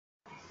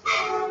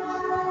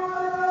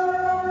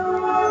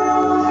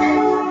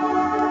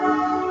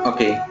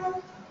Okay,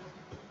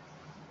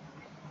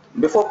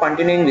 before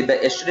continuing with the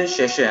yesterday's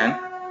session,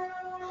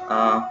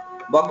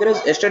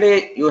 Bogdanos,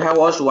 yesterday you have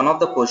asked one of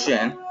the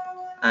question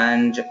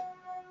and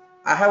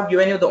I have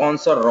given you the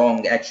answer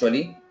wrong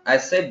actually. I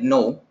said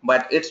no,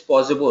 but it's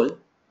possible.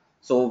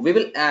 So we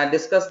will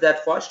discuss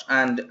that first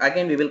and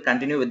again we will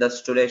continue with the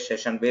today's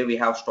session where we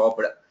have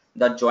stopped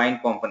the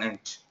joint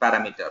component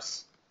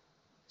parameters.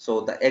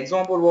 So the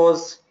example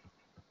was,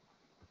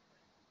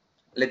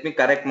 let me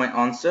correct my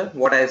answer.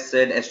 What I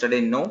said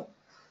yesterday, no,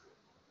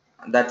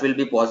 that will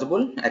be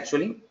possible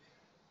actually.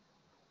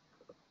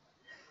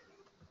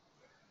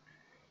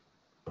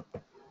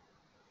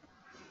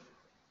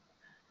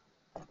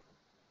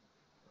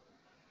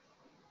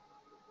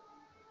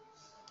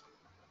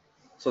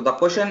 So the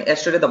question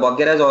yesterday the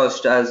Bulgarians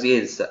asked us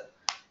is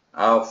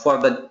for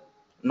the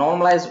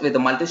normalized with the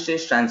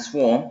multi-stage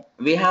transform,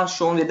 we have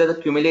shown with the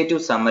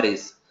cumulative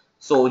summaries.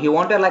 So he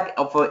wanted like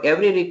for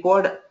every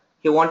record,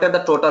 he wanted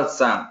the total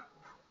sum.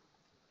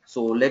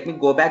 So let me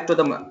go back to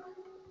the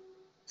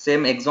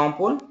same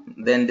example,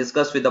 then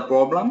discuss with the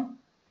problem.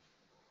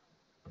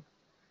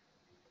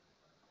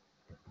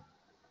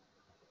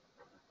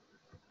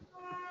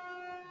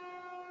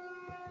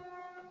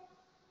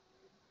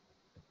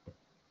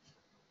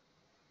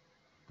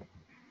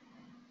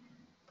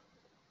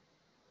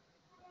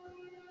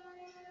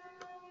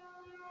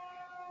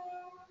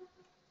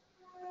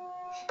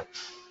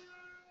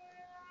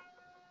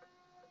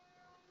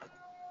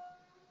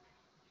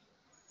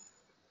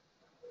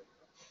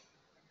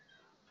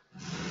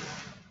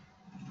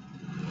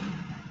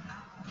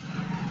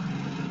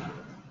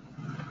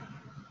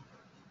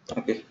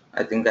 Okay,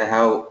 I think I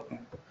have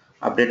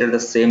updated the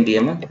same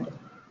DML.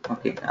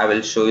 Okay, I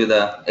will show you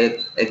the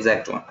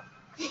exact one.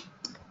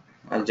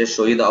 I'll just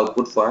show you the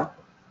output file.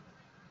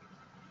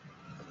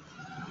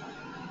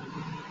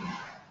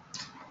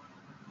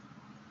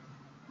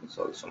 It's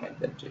also might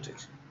be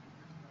updated.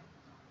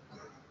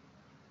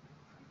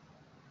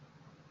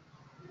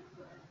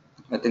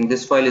 I think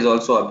this file is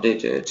also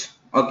updated.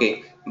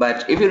 Okay,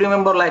 but if you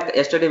remember like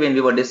yesterday when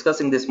we were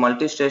discussing this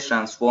multi-stage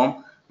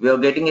transform, we are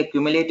getting a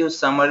cumulative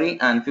summary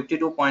and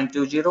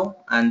 52.20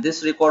 and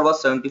this record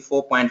was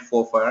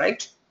 74.45,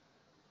 right?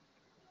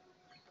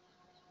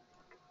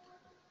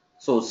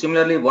 So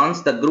similarly,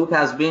 once the group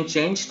has been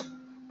changed,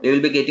 we will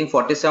be getting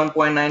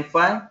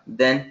 47.95,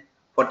 then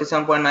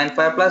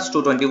 47.95 plus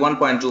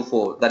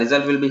 221.24. The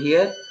result will be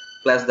here,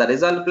 plus the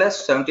result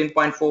plus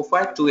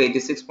 17.45 to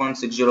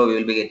 86.60 we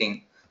will be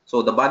getting.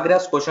 So the bar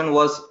graphs question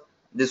was,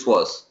 this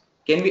was,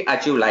 can we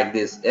achieve like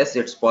this? Yes,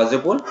 it's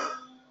possible.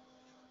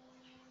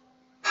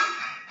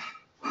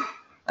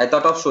 I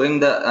thought of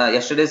showing the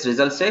yesterday's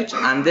result set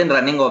and then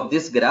running of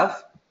this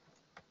graph.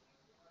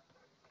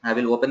 I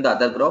will open the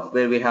other graph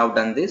where we have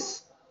done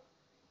this.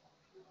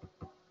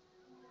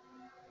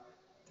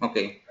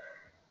 Okay.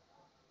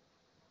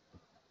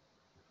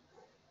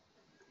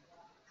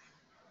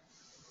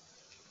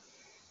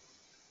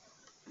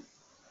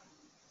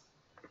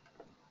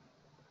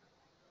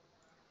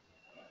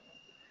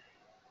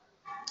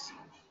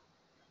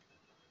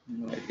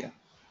 No idea.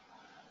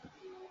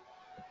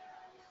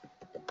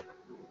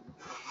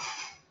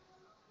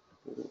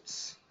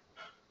 Oops.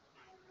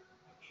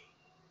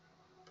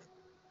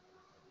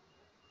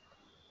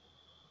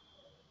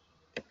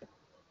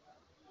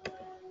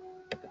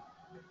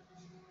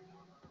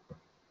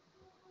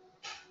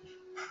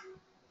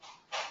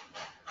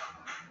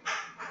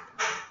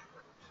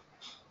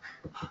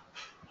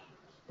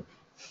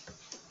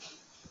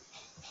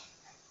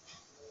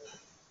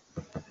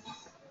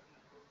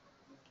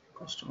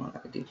 Customer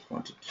ID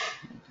quantity.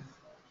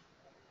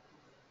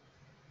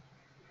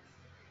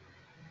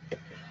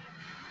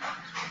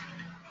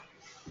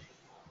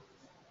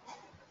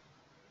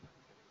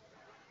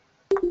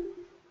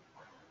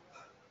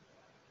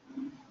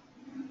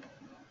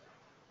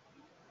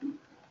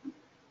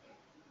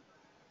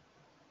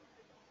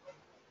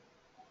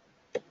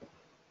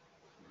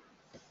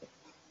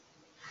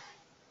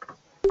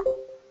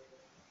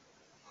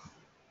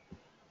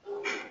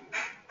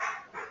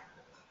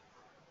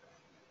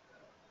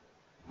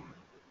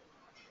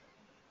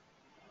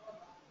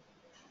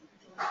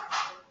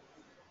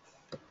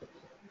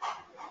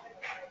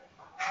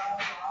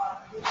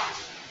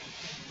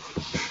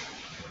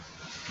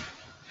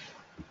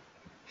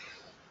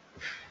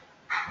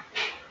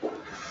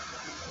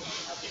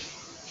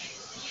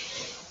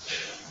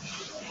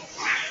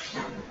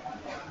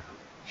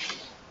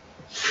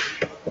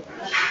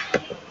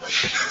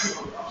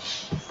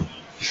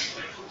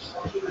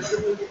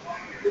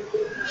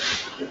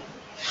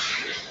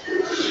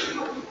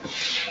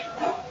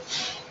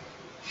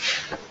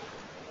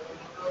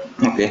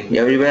 Okay,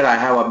 everywhere I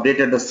have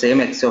updated the same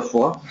except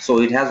for,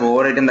 so it has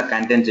overwritten the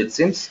contents it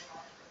seems.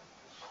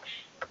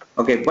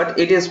 Okay, but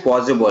it is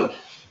possible.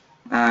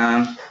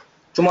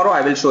 Tomorrow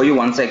I will show you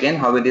once again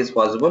how it is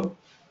possible,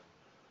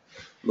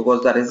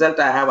 because the result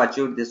I have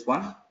achieved this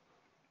one.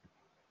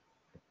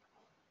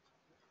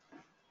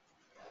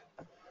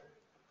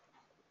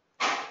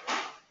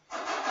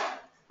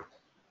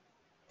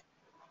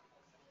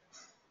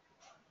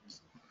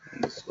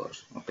 This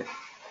goes okay.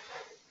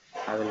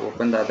 I will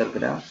open the other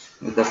graph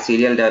with the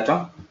serial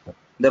data.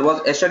 There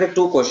was yesterday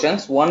two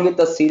questions. One with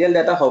the serial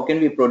data, how can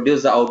we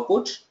produce the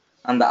output?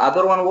 And the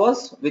other one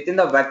was within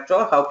the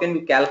vector, how can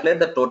we calculate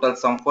the total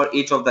sum for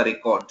each of the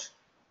record?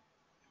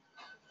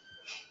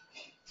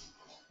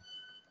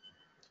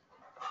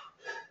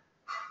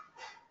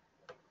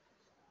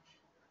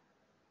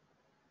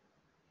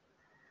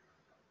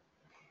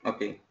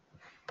 Okay.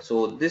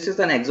 So this is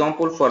an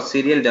example for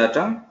serial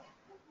data.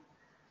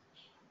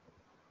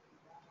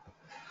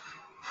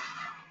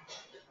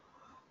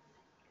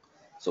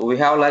 So we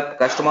have like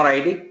customer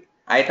ID,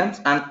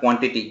 items and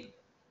quantity.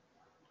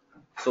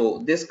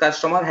 So this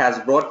customer has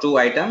brought two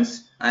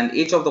items and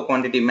each of the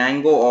quantity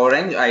mango,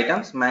 orange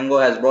items. Mango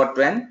has brought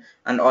 10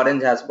 and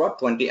orange has brought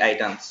 20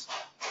 items.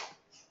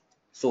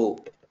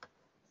 So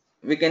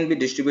we can be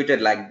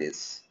distributed like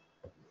this.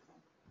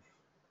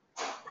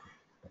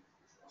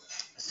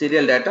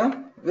 Serial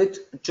data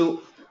with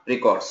two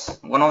records.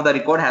 One of the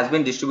record has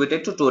been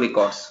distributed to two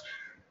records.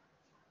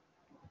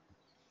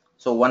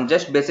 So one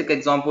just basic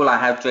example I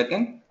have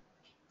taken.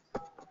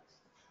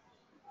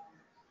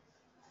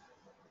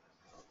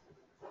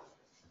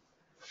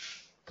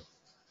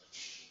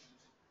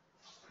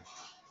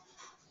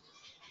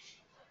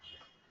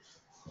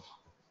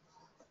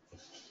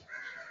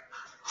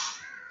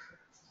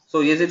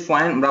 So is it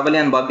fine,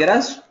 Ravali and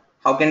Bhagyaras?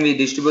 How can we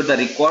distribute the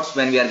records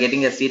when we are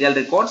getting a serial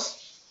records?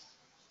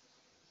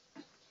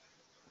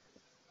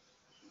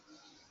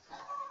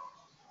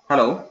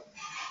 Hello.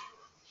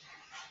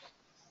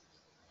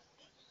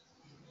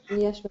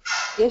 Yes,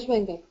 yes,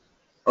 Venkat.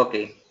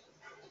 Okay.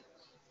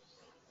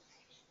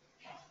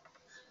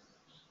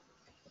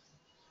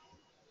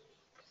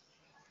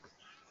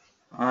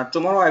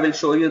 Tomorrow I will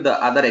show you the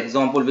other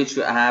example which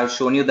I have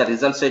shown you the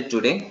result set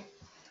today.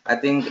 I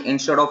think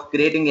instead of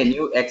creating a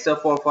new Excel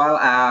file,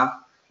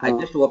 I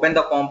just opened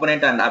the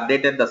component and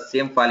updated the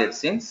same file it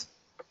seems.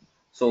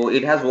 So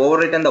it has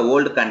overwritten the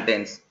old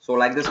contents. So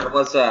like this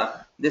was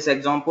this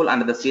example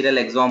and the serial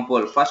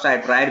example. First I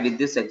tried with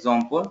this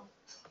example,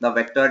 the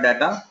vector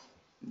data.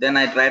 Then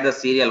I tried the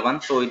serial one.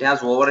 So it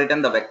has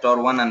overwritten the vector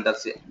one and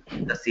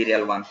the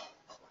serial one.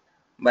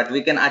 But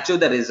we can achieve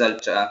the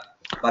result,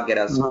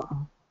 Bhagyaras.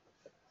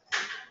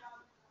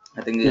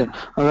 I think Yeah,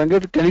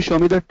 Venkat, can you show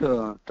me that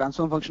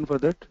transform function for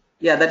that?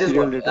 yeah, that is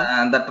Serial what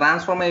data. the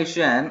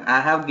transformation. I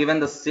have given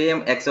the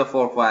same Excel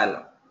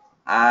file.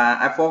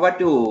 I forgot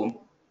to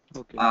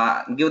Okay.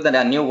 give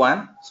the new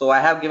one. So I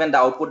have given the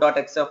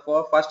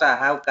output.xf4. First I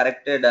have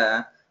corrected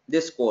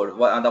this code,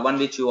 the one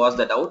which you asked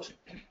the doubt.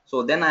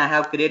 So then I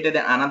have created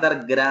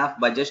another graph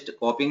by just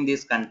copying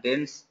these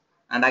contents,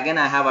 and again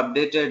I have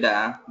updated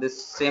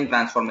this same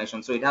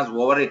transformation. So it has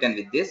overwritten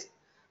with this.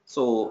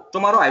 So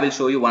tomorrow I will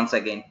show you once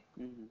again.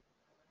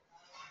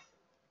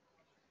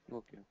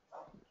 Okay.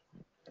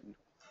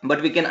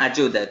 But we can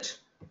achieve that.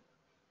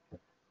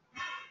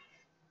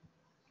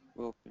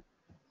 Okay.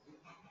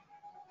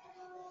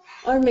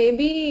 Or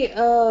maybe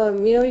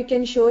you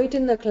can show it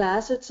in the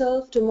class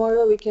itself.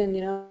 Tomorrow we can,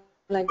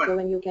 like But,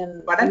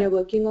 when pardon? you're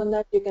working on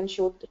that, you can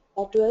show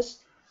that to us.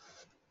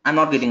 I'm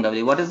not getting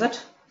Ravi. What is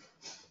that?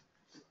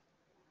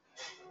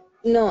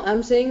 No,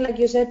 I'm saying like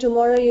you said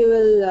tomorrow you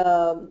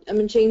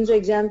will, change the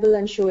example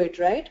and show it,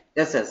 right?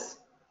 Yes, yes.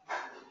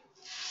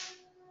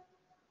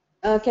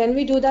 Can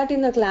we do that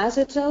in the class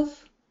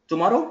itself?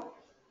 Tomorrow?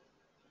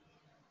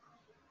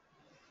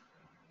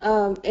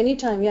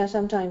 Anytime, yeah,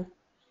 sometime.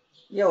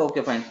 Yeah,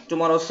 okay, fine.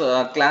 Tomorrow's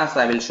class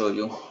I will show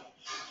you.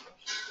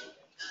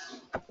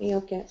 Yeah,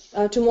 okay.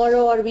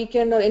 Tomorrow or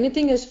weekend or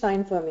anything is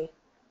fine for me.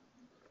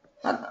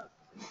 Uh,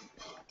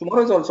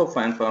 Tomorrow is also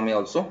fine for me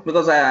also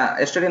because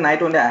yesterday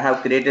night only I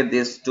have created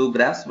these two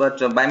graphs, but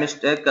by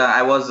mistake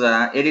I was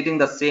editing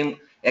the same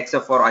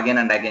except for again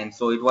and again,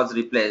 so it was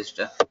replaced.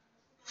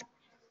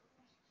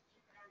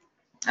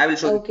 I will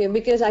show you. Okay,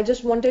 because I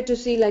just wanted to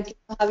see like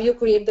how you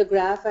create the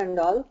graph and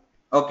all.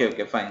 Okay,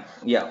 okay, fine.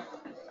 Yeah,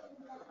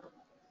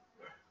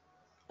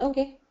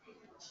 Okay.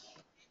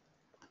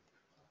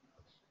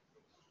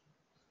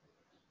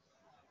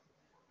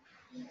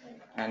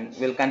 and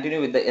we'll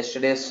continue with the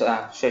yesterday's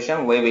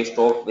session where we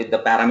stopped with the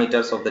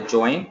parameters of the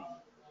join.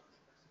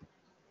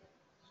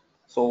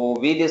 So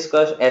we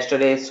discussed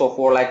yesterday so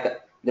for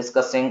like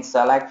discussing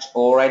select,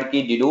 override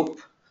key, dedupe,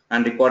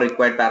 and record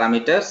required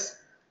parameters.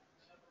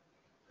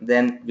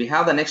 Then we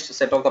have the next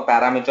set of the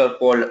parameter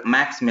called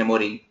max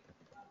memory.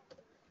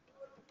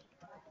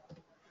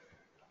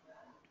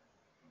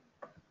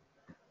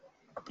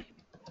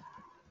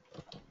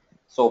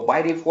 So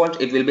by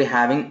default it will be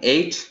having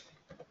 8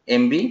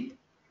 MB.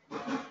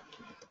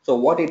 So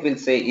what it will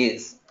say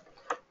is,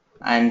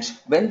 and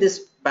when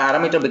this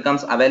parameter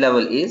becomes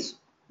available is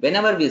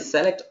whenever we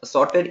select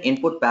sorted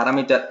input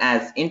parameter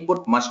as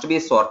input must be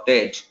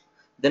sorted,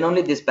 then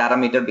only this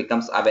parameter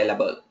becomes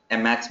available, a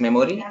max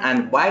memory,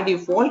 and by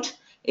default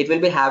it will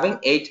be having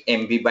 8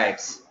 MB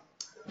bytes.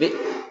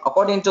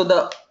 According to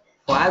the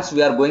files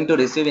we are going to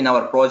receive in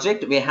our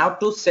project, we have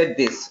to set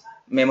this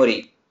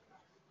memory.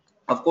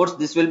 Of course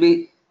this will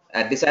be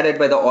decided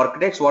by the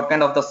architects what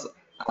kind of the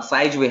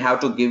size we have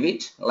to give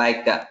it,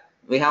 like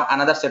we have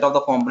another set of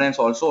the components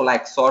also,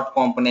 like sort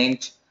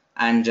component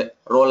and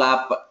roll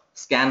up,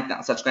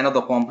 scan, such kind of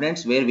the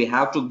components where we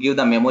have to give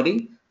the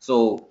memory.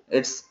 So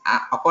it's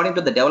according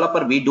to the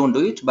developer, we don't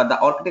do it, but the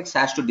architects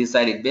has to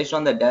decide it based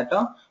on the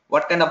data,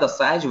 what kind of the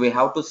size we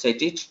have to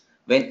set it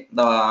when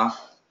the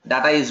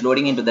data is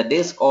loading into the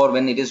disk or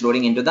when it is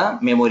loading into the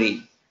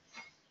memory.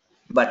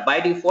 But by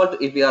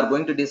default, if we are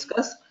going to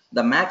discuss,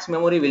 the max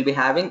memory will be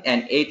having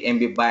an 8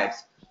 MB bytes.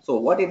 So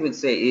what it will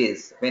say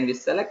is, when we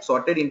select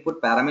sorted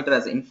input parameter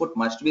as input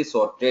must be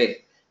sorted,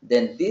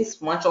 then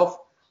this much of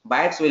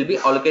bytes will be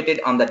allocated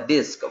on the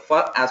disk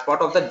for as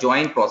part of the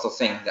join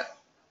processing.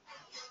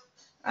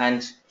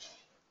 And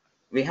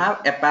we have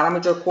a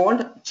parameter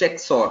called check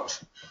sort.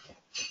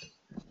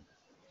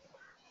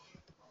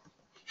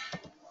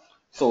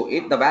 So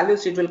if the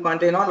values it will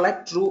contain are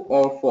like true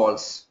or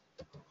false.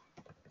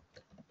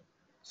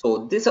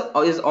 So this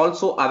is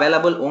also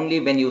available only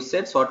when you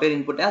set sorted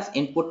input as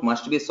input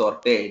must be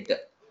sorted.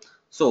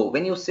 So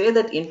when you say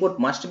that input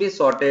must be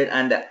sorted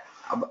and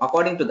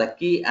according to the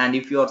key, and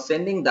if you are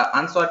sending the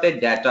unsorted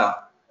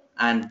data,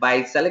 and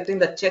by selecting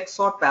the check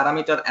sort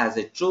parameter as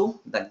a true,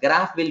 the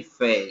graph will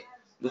fail,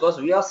 because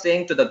we are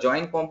saying to the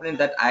join component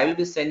that I will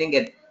be sending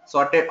a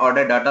sorted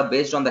order data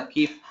based on the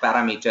key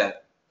parameter.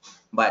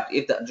 But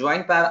if the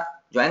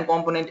join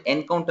component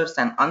encounters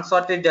an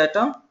unsorted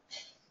data,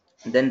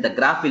 then the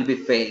graph will be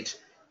failed.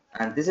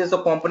 And this is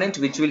a component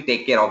which will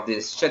take care of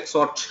this check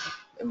sort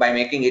by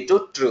making it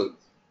to true.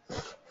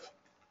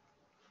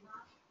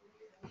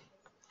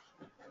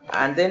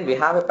 And then we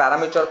have a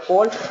parameter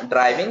called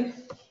driving.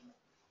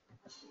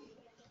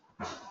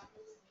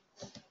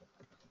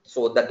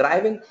 So the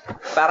driving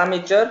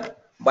parameter,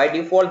 by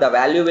default the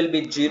value will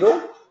be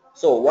 0.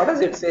 So what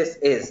does it says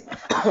is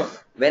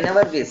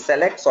whenever we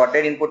select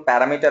sorted input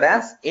parameter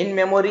as in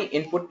memory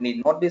input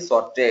need not be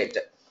sorted,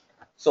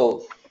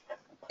 so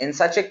in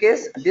such a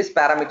case this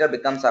parameter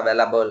becomes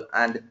available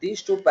and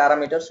these two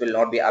parameters will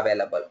not be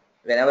available.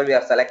 Whenever we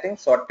are selecting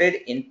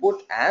sorted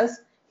input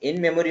as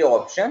in memory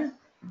option,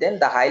 then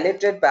the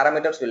highlighted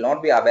parameters will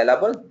not be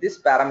available, this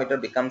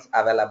parameter becomes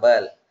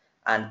available,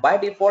 and by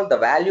default the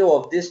value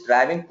of this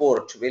driving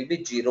port will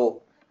be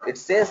 0. It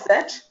says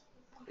that,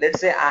 let's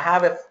say I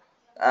have a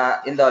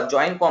in the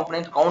join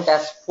component count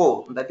as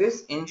 4, that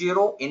is in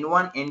 0, in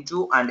 1, in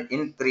 2 and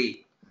in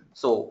 3.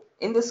 So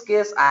in this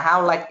case I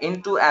have like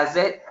into as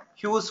a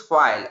huge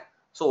file.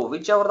 So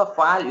whichever the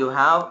file you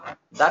have,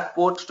 that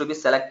port to be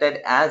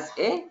selected as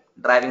a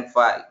driving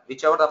file.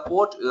 Whichever the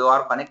port you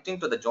are connecting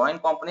to the join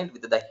component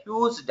with the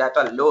huge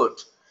data load,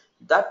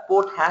 that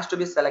port has to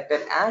be selected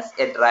as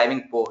a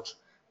driving port.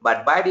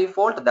 But by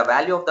default the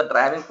value of the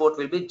driving port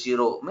will be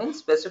 0, means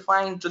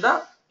specifying to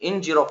the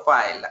in 0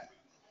 file.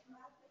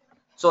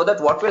 So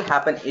that what will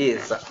happen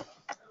is,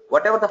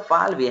 whatever the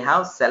file we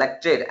have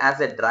selected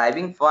as a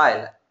driving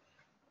file,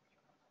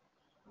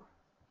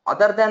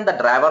 other than the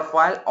driver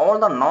file, all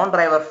the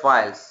non-driver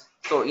files.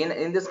 So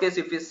in this case,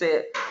 if you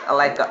say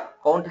like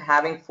count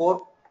having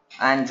 4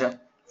 and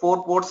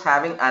 4 ports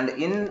having, and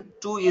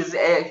in2 is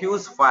a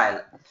huge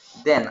file,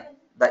 then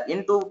the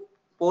into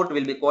port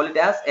will be called it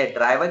as a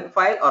driving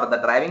file or the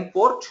driving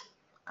port,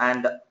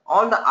 and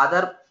all the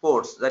other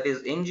ports, that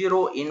is in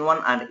 0, in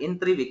 1 and in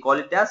 3, we call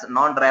it as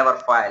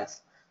non-driver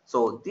files.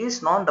 So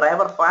these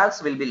non-driver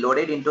files will be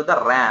loaded into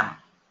the RAM.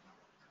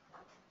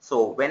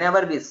 So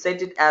whenever we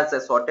set it as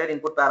a sorted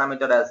input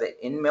parameter as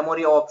a in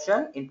memory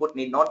option, input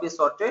need not be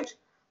sorted,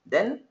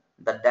 then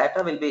the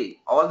data will be,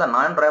 all the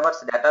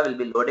non-drivers data will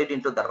be loaded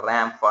into the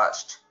RAM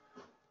first.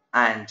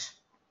 And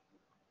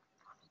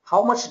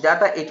how much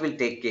data it will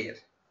take care?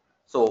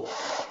 So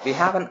we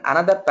have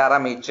another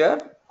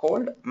parameter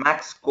called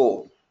max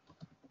core.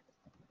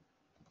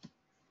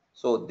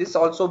 So this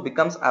also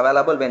becomes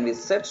available when we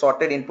set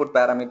sorted input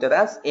parameter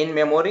as in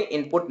memory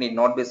input need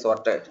not be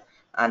sorted,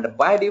 and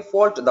by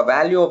default the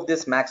value of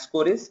this max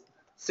core is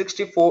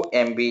 64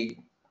 MB.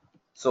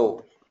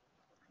 So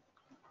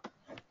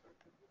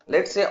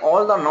let's say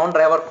all the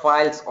non-driver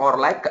files are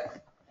like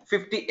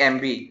 50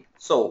 MB,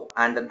 so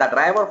and the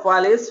driver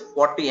file is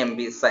 40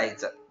 MB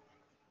size.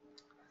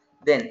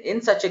 Then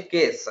in such a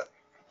case,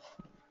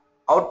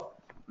 out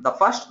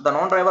the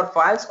non-driver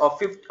files of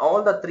 50,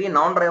 all the three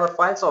non-driver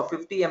files of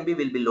 50 MB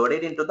will be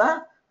loaded into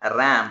the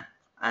RAM,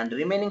 and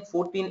remaining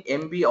 14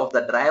 MB of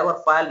the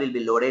driver file will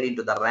be loaded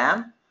into the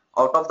RAM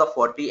out of the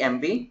 40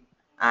 MB,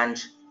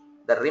 and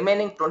the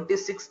remaining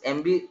 26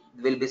 MB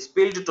will be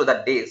spilled to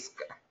the disk.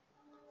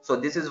 So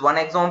this is one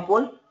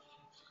example.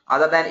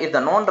 Other than if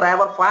the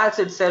non-driver files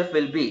itself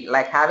will be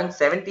like having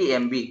 70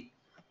 MB,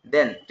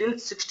 then till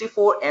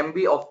 64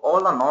 MB of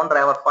all the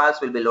non-driver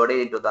files will be loaded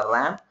into the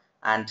RAM,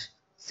 and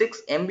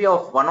 6 MB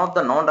of one of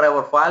the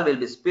non-driver file will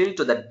be spilled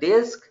to the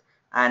disk,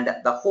 and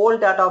the whole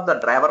data of the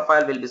driver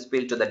file will be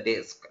spilled to the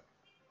disk,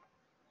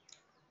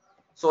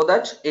 so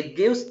that it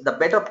gives the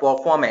better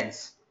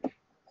performance.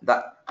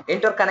 The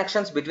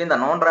interconnections between the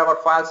non-driver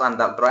files and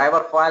the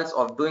driver files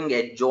of doing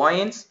a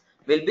joins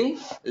will be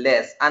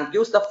less and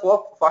gives the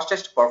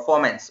fastest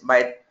performance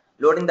by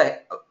loading the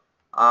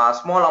a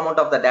small amount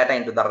of the data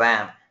into the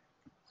RAM.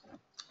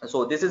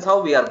 So this is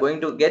how we are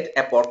going to get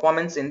a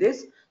performance in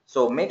this.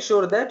 So make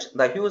sure that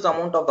the huge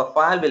amount of the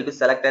file will be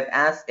selected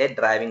as a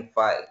driving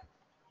file.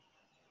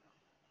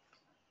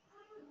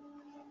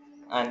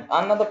 And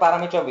another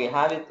parameter we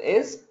have it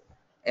is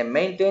a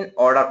maintain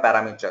order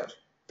parameter.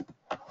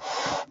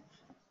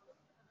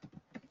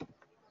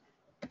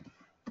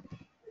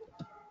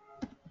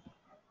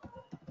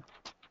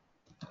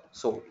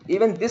 So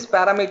even this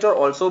parameter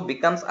also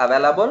becomes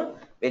available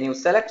when you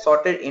select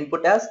sorted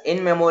input as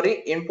in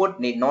memory input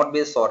need not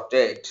be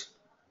sorted.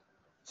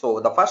 So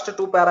the first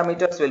two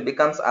parameters will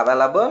becomes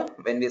available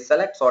when we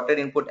select sorted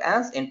input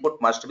as input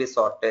must be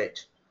sorted.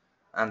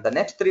 And the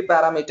next three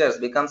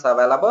parameters becomes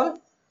available.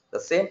 The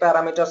same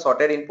parameter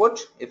sorted input,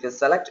 if you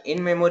select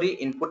in memory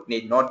input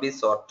need not be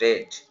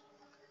sorted,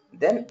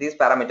 then this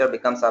parameter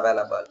becomes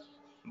available.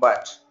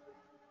 But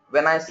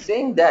when I'm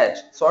saying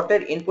that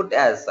sorted input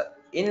as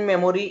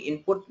in-memory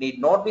input need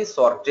not be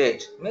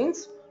sorted,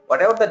 means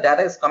whatever the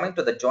data is coming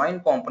to the join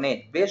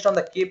component based on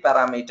the key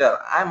parameter,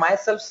 I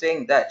myself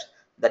saying that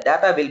the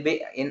data will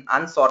be in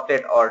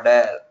unsorted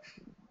order.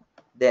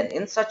 Then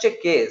in such a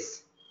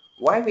case,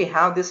 why we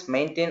have this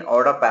maintain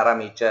order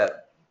parameter?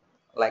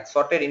 Like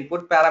sorted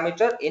input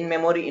parameter,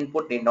 in-memory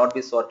input need not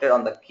be sorted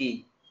on the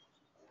key.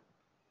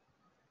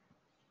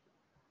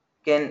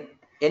 Can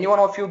anyone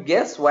of you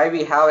guess why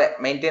we have a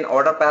maintain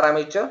order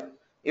parameter?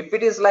 If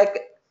it is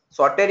like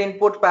sorted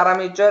input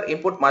parameter,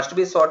 input must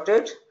be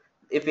sorted.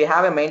 If we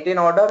have a maintain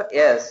order,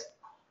 yes,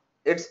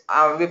 it's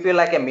we feel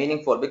like a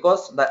meaningful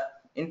because the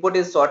input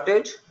is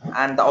sorted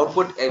and the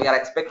output we are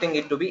expecting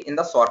it to be in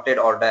the sorted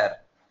order.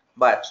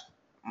 But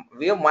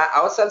we are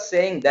ourselves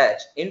saying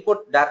that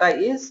input data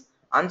is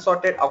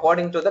unsorted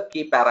according to the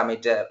key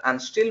parameter,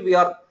 and still we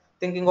are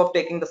thinking of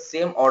taking the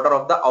same order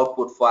of the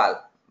output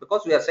file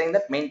because we are saying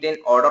that maintain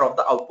order of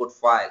the output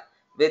file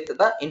with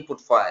the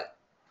input file,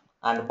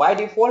 and by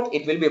default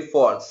it will be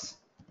false.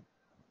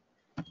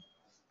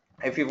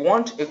 If you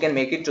want, you can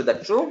make it to the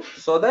true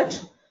so that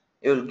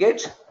you will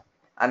get,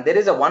 and there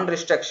is a one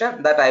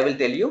restriction that I will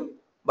tell you.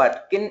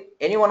 But can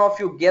any one of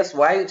you guess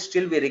why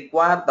still we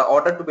require the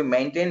order to be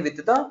maintained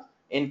with the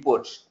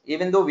inputs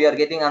even though we are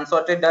getting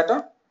unsorted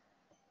data?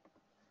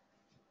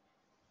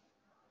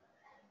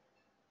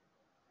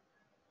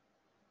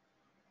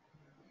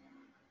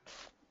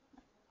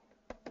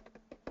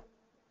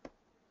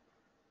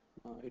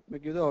 It may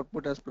give the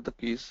output as per the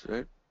keys,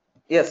 right?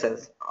 Yes,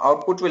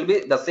 output will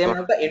be the same But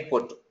as the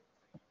input,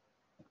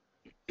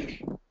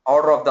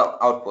 order of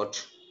the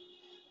output.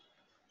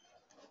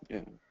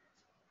 yeah,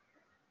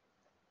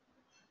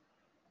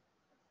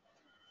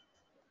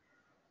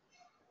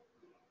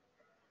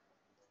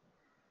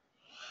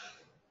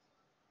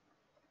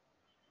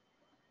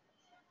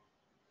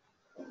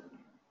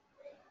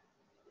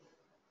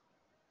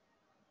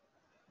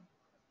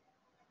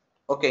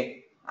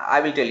 Okay, I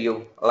will tell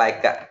you,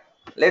 like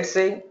let's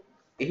say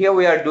here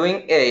we are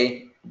doing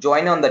a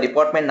join on the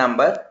department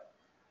number,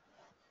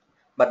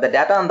 but the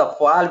data on the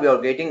file we are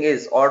getting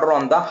is order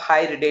on the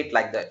hire date,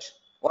 like that,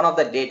 one of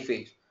the date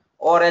field,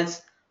 or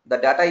else the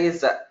data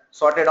is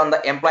sorted on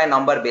the employee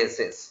number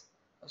basis.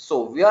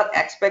 So we are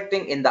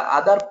expecting in the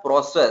other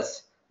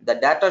process the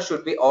data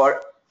should be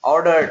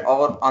ordered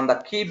or on the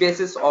key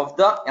basis of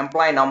the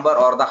employee number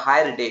or the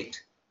hire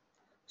date.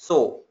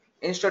 So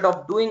instead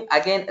of doing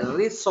again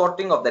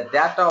resorting of the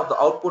data of the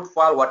output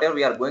file, whatever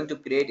we are going to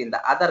create in the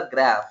other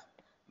graph,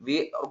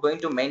 we are going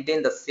to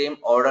maintain the same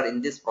order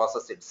in this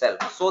process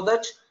itself, so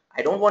that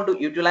I don't want to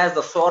utilize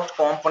the sort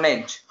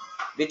component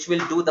which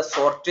will do the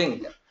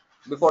sorting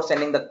before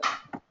sending the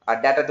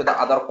data to the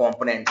other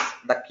components,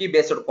 the key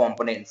based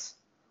components,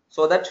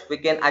 so that we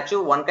can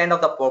achieve one kind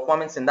of the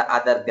performance in the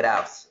other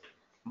graphs.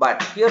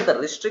 But here the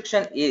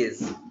restriction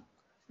is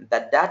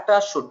the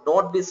data should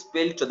not be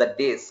spilled to the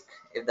disk.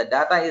 If the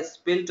data is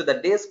spilled to the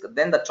disk,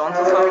 then the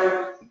chances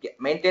of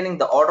maintaining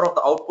the order of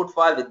the output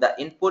file with the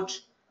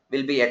input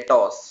will be a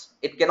toss.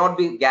 It cannot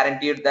be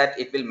guaranteed that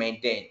it will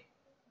maintain.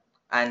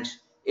 And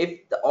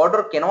if the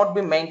order cannot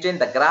be maintained,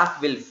 the graph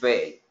will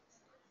fail.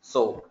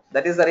 So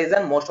that is the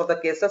reason most of the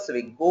cases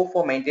we go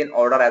for maintain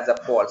order as a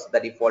false, the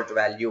default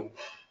value.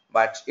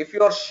 But if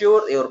you are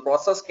sure your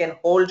process can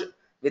hold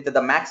with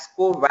the max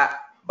core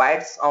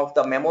bytes of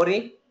the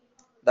memory,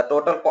 the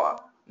total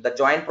the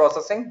join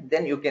processing,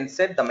 then you can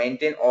set the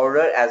maintain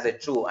order as a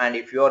true. And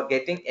if you are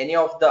getting any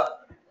of the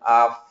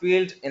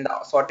field in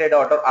the sorted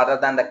order other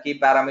than the key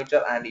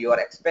parameter, and you are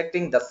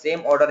expecting the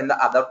same order in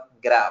the other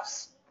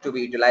graphs to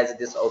be utilized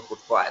this output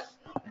file,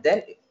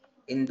 then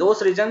in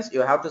those regions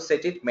you have to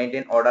set it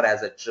maintain order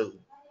as a true.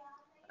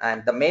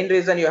 And the main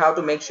reason you have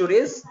to make sure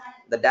is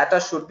the data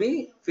should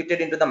be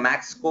fitted into the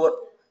max core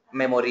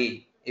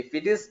memory. If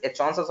it is, a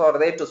chances are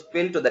there to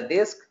spill to the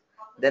disk,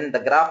 then the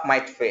graph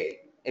might fail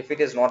if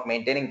it is not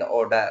maintaining the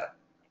order.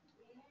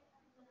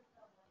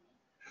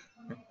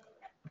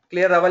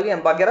 Clear, Ravali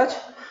and Bhagiraj?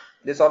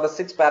 These are the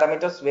 6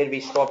 parameters where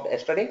we stopped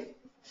yesterday.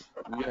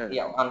 yeah,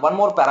 Yeah, and one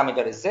more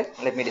parameter is there,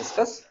 let me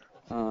discuss.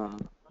 yeah.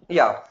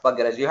 Yeah,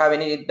 Bhagiraj, you have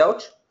any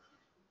doubt?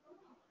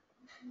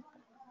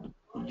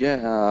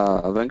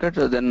 Yeah,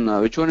 Venkat, then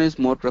which one is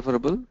more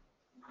preferable?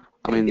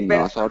 I It mean,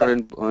 depends on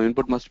the,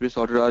 input must be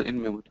sorted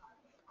in memory.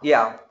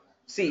 yeah.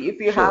 See, if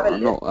you have a So,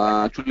 no, less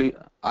data, actually,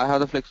 I have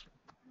the flex.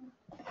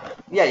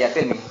 yeah,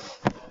 tell me.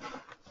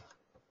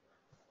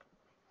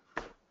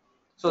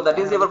 So that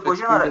I is have the your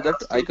question, or flexibility you're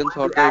that I still can going to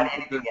sort the add input.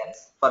 anything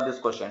else for this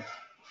question?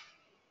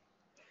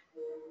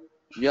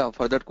 Yeah,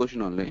 for that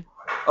question only.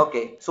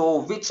 Okay, so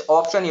which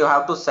option you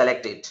have to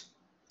select it?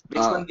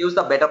 Which Uh, one gives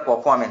the better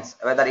performance?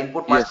 Whether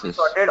input must yes, be yes,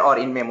 sorted or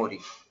in memory,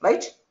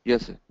 right?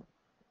 yes, sir.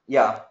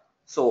 Yeah.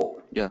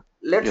 So Yeah,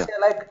 let's yeah. say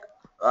like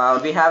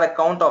we have a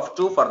count of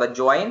 2 for the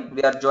join.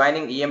 We are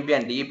joining EMP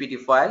and DEPT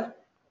file.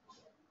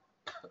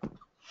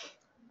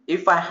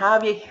 If I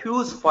have a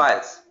huge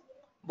files,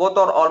 both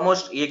are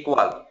almost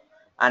equal,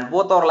 and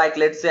both are like,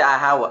 let's say I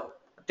have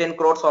 10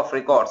 crores of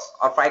records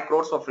or 5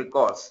 crores of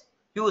records,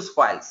 huge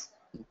files,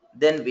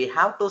 then we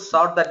have to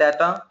sort the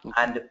data Okay,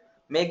 and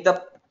make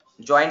the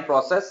join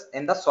process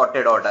in the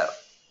sorted order.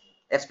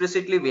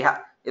 Explicitly we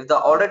have, if the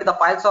already the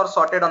files are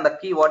sorted on the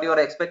key what you are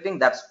expecting,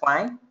 that's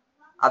fine.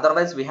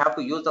 Otherwise we have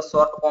to use the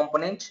sort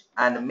component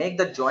and make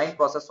the join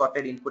process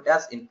sorted input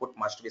as input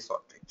must be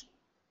sorted.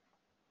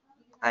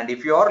 And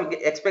if you are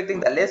expecting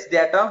the okay. less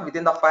data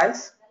within the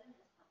files,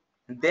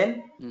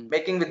 then Mm,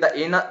 making with the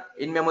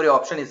in-memory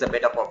option is a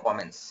better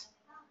performance.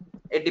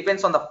 It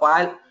depends on the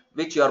file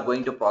which you are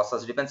going to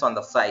process, depends on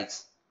the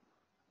size.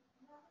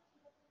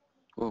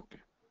 okay.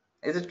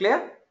 Is it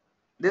clear?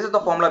 This is the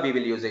formula we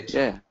will use it.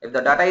 Yeah, If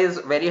the data is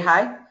very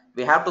high,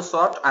 we have to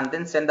sort and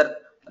then send the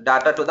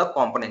data to the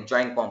component,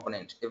 join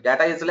component. If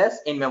data is less,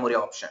 in-memory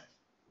option.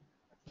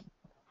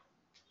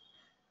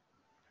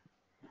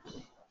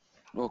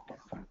 okay,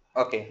 fine.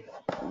 Okay.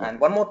 Got And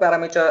it. one more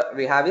parameter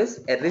we have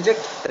is a reject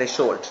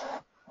threshold.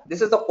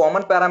 This is the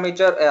common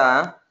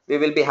parameter we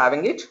will be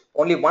having it.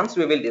 Only once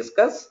we will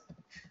discuss.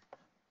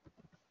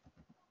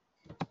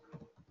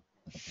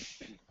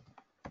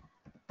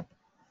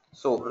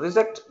 So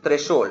reject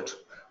threshold.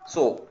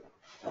 So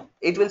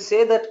it will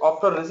say that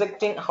after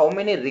rejecting how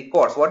many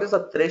records, what is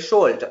the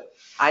threshold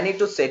I need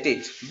to set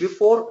it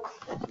before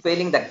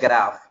failing the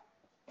graph.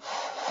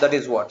 That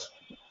is what.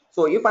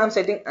 So if I'm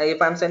sending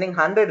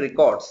 100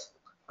 records,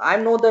 I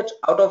know that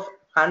out of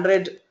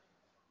 100,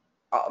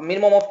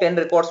 minimum of 10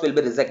 records will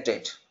be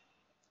rejected.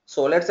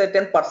 So let's say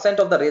 10%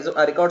 of the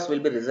records will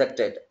be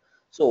rejected.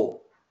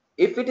 So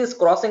if it is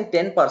crossing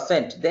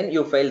 10%, then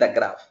you fail the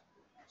graph.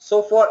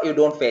 So far you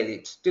don't fail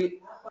it. Still,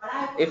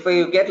 if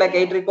you get like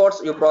 8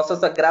 records, you process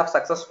the graph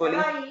successfully.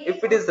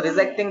 If it is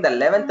rejecting the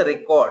 11th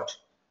record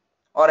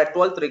or a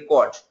 12th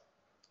record,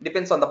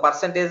 depends on the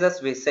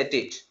percentages we set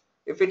it.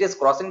 If it is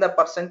crossing the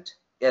percent,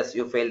 yes,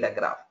 you fail the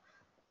graph.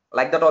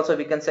 Like that also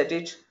we can set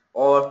it,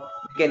 or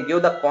we can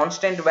give the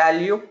constant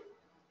value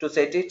to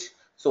set it.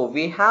 So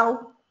we have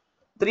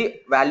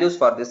 3 values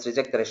for this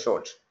reject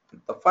threshold.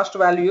 The first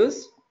value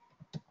is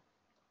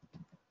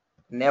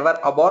never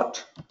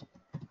abort.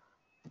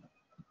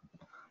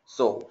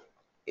 So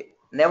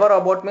never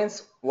abort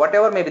means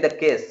whatever may be the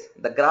case,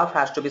 the graph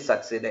has to be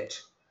succeeded.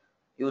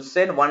 You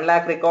said 1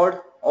 lakh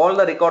record, all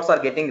the records are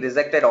getting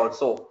rejected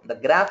also. The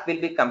graph will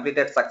be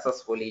completed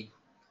successfully.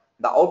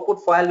 The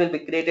output file will be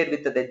created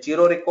with the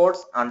 0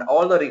 records and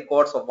all the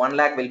records of 1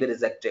 lakh will be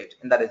rejected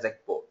in the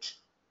reject port.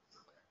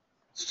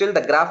 Still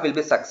the graph will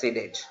be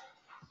succeeded.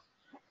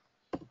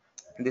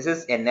 This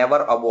is a never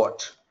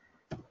abort.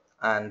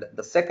 And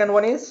the second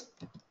one is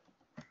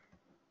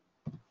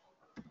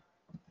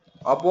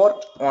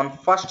abort on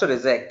first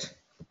reject.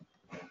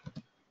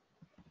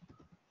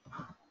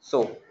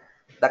 So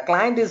the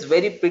client is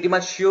very pretty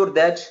much sure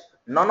that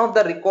none of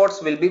the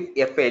records will be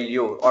a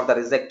failure or the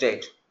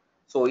rejected.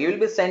 So you will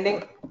be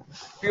sending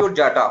pure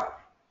data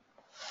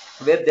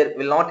where they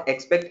will not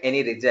expect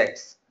any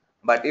rejects.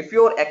 But if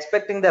you are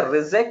expecting the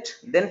reject,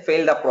 then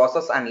fail the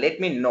process and let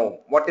me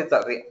know what is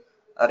the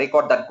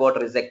record that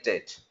got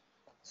rejected.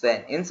 So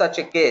in such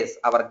a case,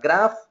 our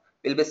graph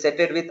will be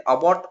setted with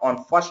abort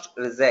on first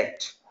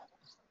reject.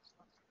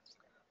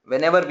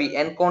 Whenever we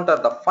encounter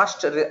the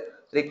first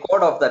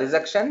record of the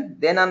rejection,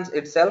 then on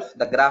itself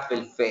the graph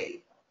will fail.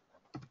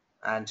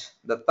 And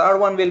the third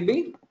one will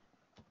be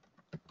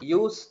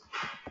use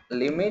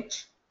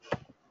limit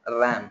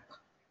ramp.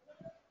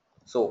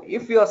 So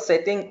if you are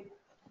selecting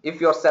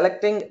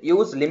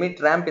use limit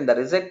ramp in the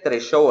reject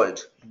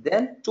threshold,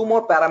 then 2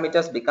 more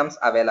parameters becomes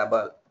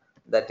available,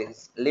 that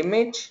is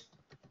limit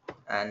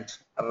and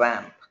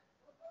ramp.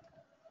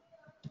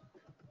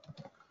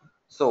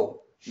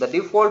 So the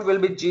default will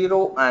be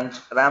 0 and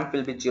ramp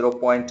will be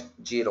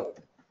 0.0.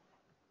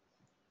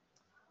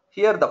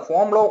 Here the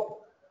formula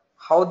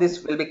how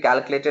this will be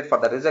calculated for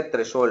the reject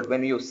threshold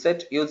when you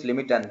set use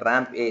limit and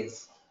ramp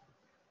is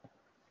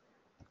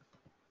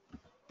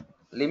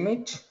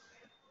limit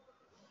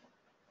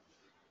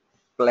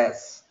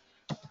plus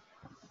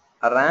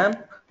ramp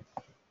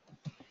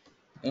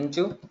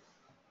into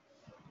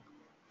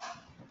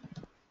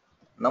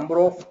number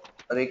of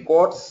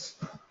records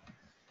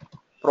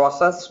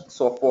processed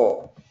so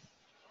far.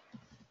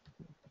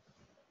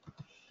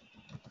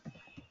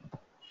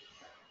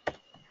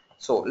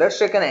 So let's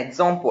take an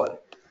example.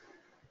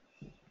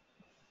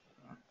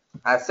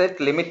 I set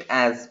limit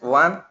as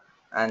 1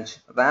 and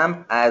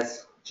ramp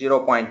as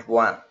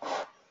 0.1,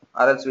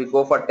 or else we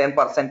go for 10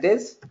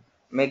 percentage,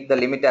 make the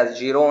limit as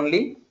 0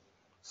 only.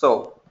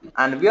 So,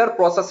 and we are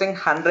processing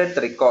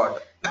 100th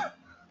record.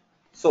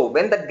 So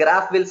when the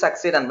graph will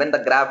succeed and when the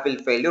graph will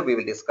failure, we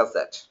will discuss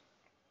that.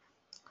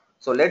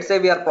 So let's say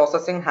we are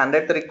processing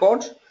 100th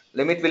record,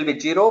 limit will be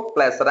 0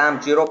 plus RAM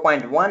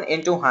 0.1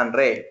 into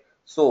 100.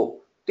 So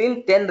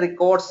till 10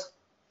 records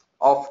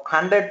of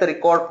 100th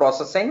record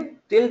processing,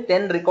 till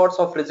 10 records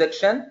of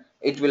rejection,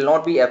 it will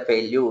not be a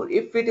failure.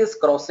 If it is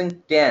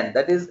crossing 10,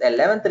 that is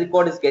 11th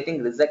record is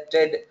getting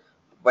rejected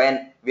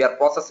when we are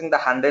processing the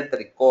 100th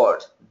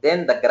record,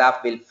 then the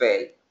graph will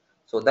fail.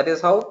 So that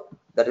is how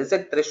the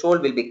reject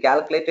threshold will be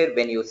calculated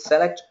when you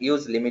select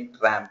use limit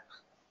ramp.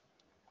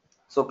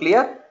 So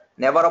clear?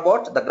 Never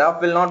about the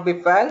graph will not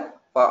be fail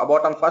for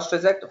about on first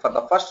reject. For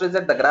the first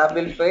reject, the graph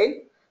will fail,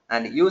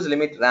 and use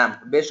limit ramp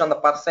based on the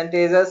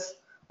percentages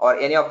or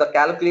any of the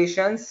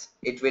calculations,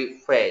 it will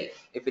fail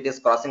if it is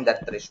crossing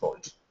that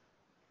threshold.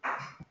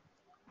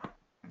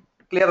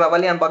 Clear,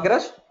 Ravali and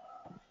Bhagiraj?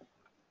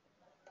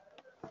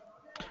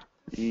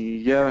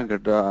 Yeah,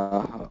 Venkat.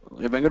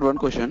 Venkat, one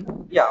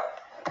question. Yeah.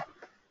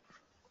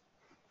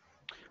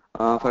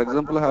 For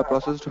example, I have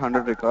processed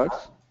 100 records.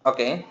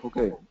 Okay.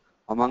 Okay.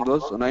 Among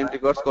those, 9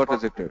 records got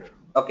rejected.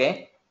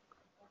 Okay.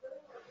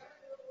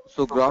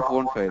 So graph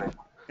won't fail. And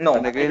No,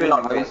 it will again, not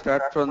I will fail.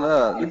 start from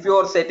the, If you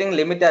are setting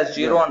limit as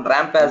 0 yeah, and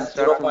ramp I will as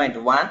start from,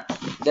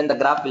 0.1, then the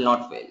graph will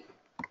not fail.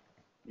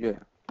 yeah,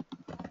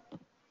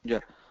 yeah.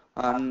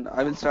 And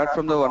I will start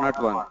from the 1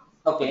 at 1.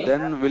 Okay.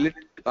 Then will it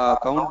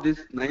count these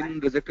 9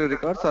 rejected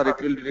records, or it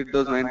will delete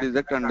those 9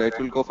 reject and it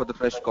will go for the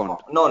fresh count?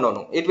 No, no,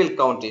 no. It will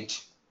count it.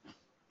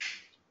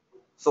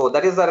 So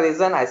that is the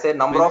reason I said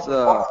number of Means,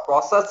 records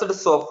processed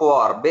so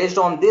far. Based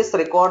on this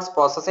records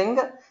processing,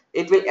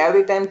 it will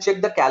every time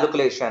check the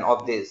calculation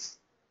of this.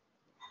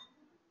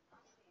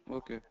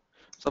 okay.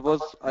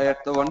 Suppose I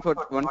at the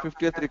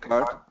 150th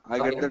record, I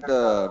get Okay.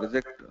 that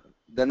reject,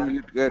 then will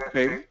it get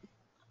fail?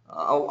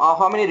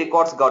 How many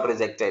records got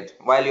rejected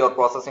while you are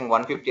processing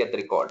 150th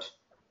record?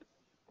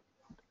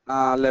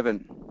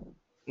 11.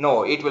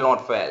 No, it will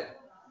not fail.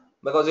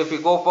 Because if you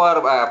go for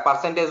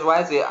percentage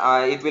wise,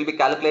 it will be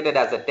calculated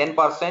as a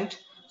 10%.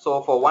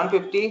 So for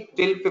 150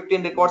 till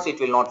 15 records, it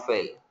will not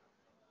fail.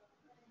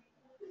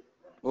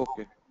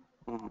 Okay.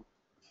 Mhm.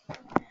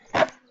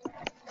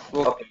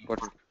 Okay, Okay.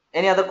 got it.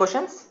 Any other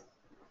questions?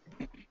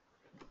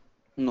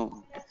 No.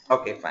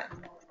 Okay, fine.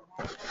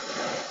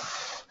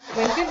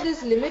 Venkat,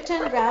 this limit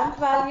and ramp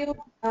value,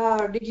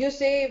 did you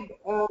say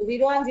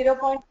 0 and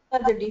 0.1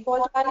 are the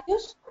default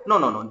values? No,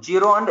 no, no.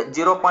 0 and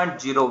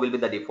 0.0 will be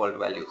the default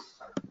values.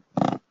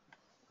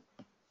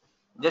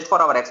 Just for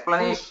our And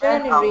is there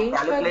explanation any of range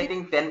for this?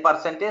 calculating 10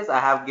 percentage, I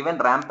have given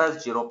ramp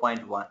as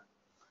 0.1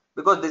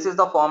 because this is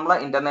the formula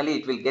internally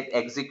it will get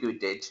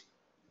executed.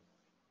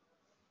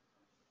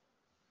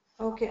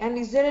 Okay, and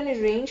is there any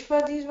range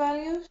for these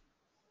values?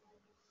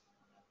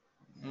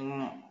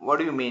 What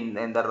do you mean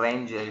in the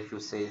range if you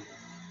say?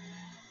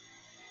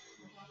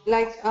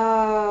 Like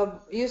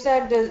you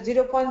said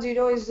 0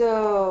 0.0 is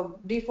the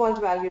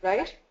default value,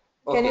 right?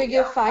 Can Okay, we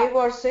give 5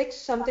 or 6,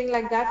 something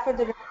like that for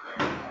the ramp?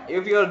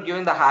 if you are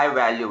giving the high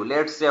value,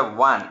 let's say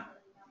 1,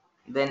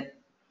 then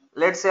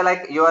let's say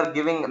like you are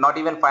giving not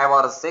even 5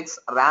 or 6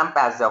 ramp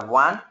as a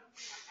 1,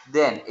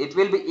 then it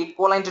will be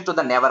equivalent to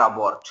the never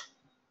abort.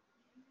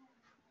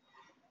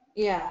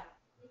 Yeah.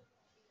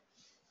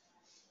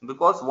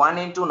 Because 1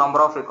 into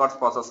number of records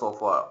processed so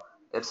far,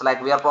 it's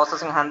like we are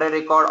processing 100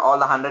 record, all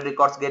the 100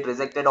 records get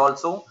rejected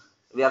also,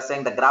 we are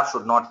saying the graph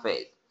should not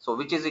fail, so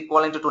which is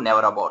equivalent to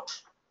never abort.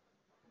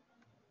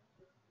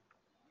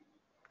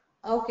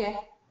 Okay.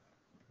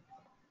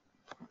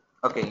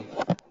 Okay,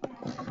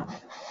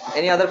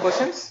 any other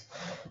questions?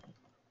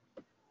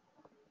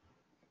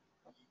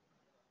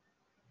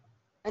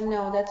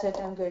 No, that's it.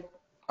 I'm good.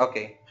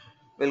 Okay,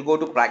 we'll go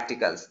to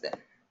practicals then.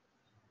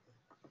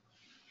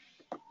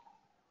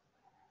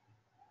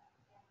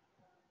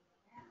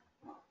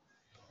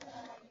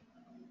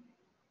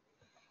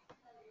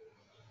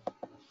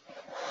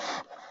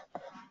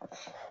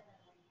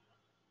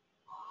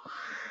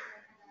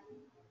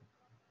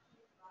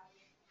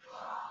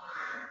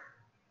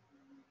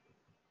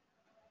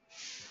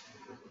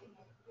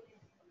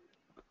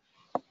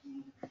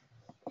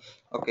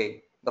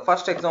 Okay, the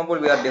first example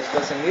we are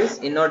discussing is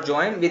inner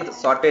join with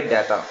sorted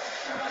data.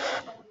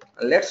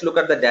 Let's look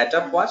at the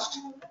data first.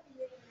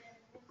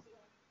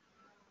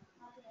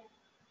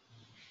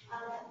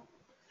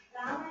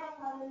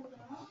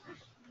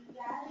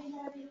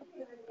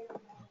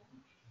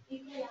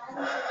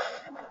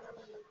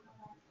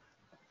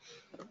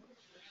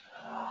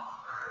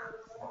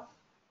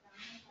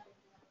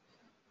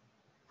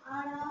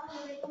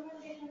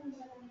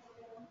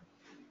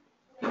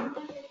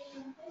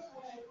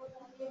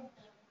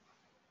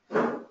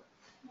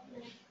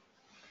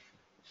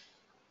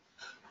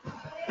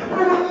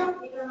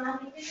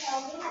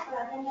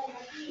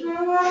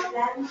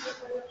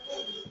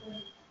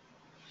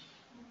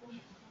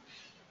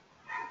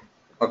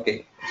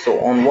 Okay, so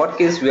on what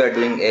case we are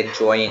doing a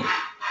join?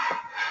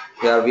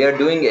 Here we are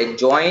doing a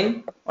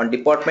join on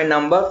department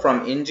number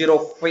from in0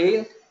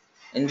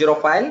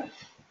 file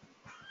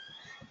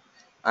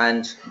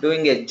and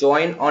doing a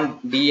join on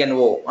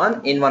DNO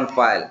on in one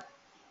file.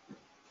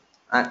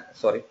 And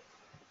sorry,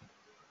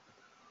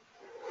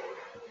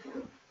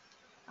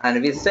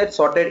 and we set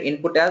sorted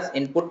input as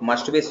input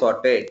must be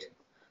sorted.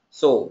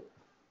 So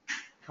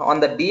on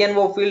the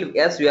DNO field,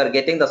 yes, we are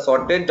getting the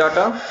sorted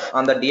data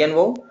on the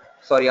DNO.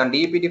 Sorry, on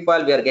DEPT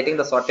file, we are getting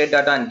the sorted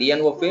data on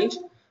DNO field.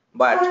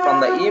 But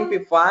from the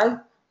EMP file,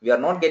 we are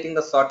not getting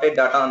the sorted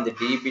data on the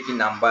DEPT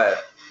number.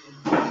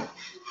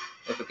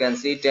 If you can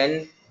see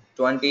 10,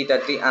 20,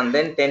 30, and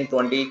then 10,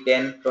 20,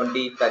 10,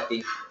 20,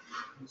 30.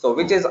 So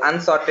which is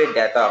unsorted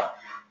data.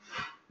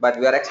 But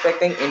we are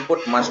expecting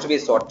input must be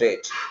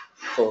sorted.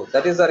 So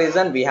that is the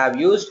reason we have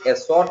used a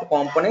sort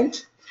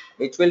component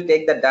which will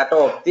take the data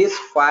of this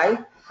file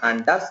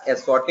and does a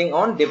sorting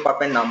on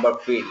department number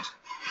field.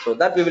 So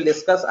that we will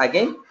discuss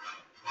again.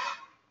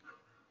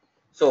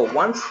 So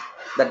once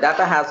the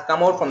data has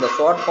come out from the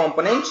sort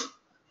component,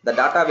 the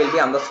data will be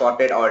on the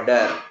sorted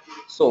order.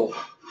 So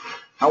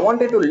I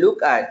wanted to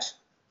look at,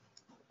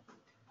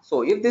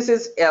 so if this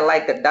is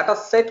like a data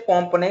set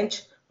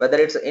component, whether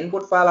it's an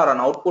input file or an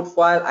output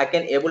file, I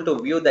can able to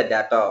view the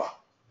data.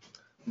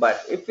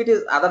 But if it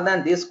is other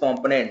than these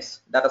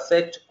components, data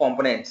set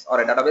components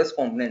or a database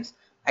components,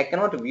 I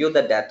cannot view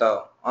the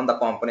data on the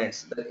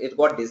components. It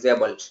got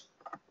disabled.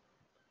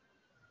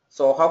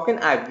 So how can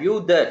I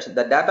view that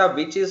the data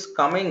which is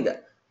coming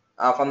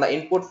from the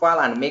input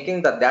file and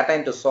making the data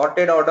into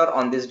sorted order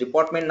on this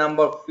department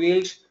number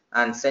field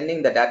and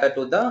sending the data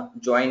to the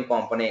join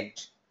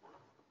component.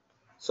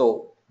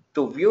 So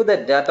to view the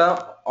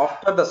data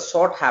after the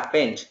sort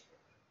happened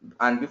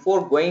and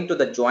before going to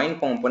the join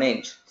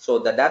component, so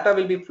the data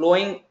will be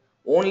flowing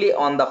only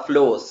on the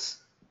flows.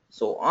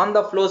 So on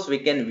the flows we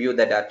can view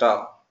the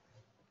data.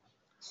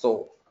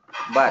 So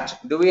but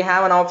do we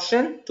have an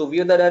option to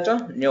view the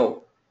data?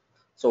 No.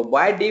 So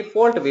by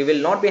default we will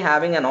not be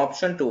having an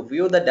option to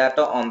view the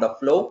data on the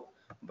flow,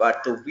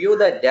 but to view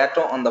the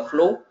data on the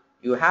flow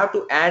you have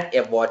to add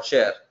a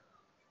watcher.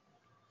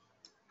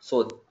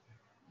 So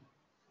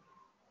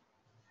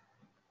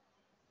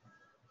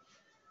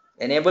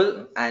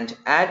enable and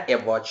add a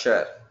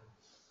watcher,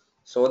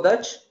 so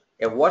that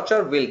a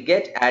watcher will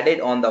get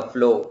added on the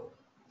flow.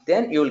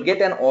 Then you will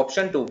get an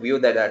option to view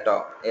the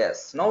data.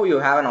 Yes, now you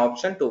have an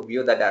option to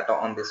view the data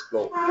on this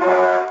flow,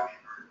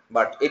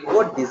 but it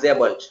got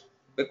disabled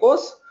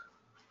because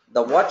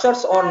the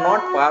watchers are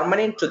not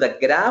permanent to the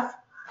graph.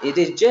 It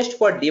is just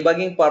for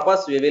debugging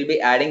purpose we will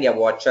be adding a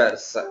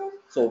watchers.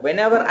 So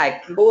whenever I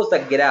close the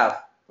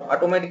graph,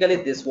 automatically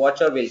this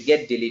watcher will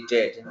get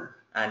deleted,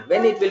 and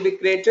when it will be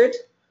created,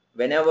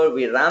 whenever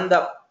we run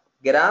the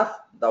graph,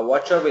 the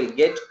watcher will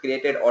get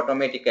created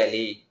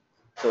automatically.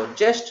 So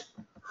just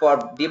for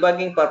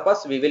debugging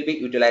purpose we will be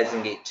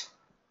utilizing it.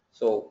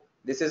 So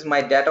this is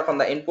my data from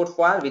the input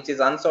file which is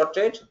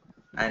unsorted,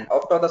 and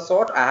after the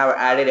sort I have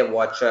added a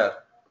watcher.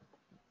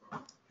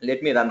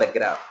 Let me run the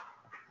graph.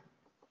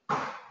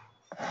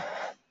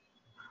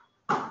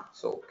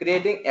 So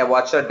creating a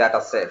watcher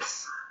data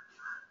sets.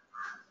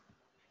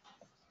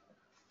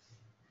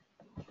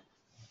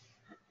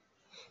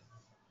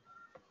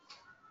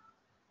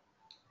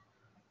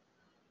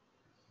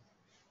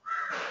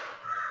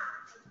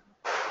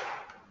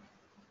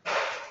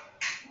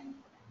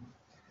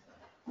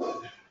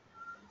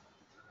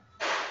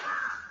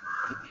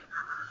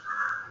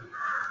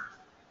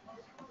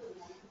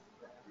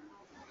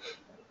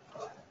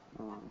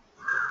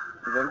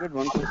 If I get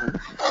one question.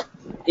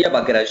 Yeah,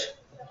 Bhagiraj.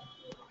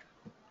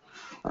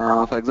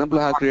 For example,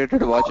 I have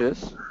created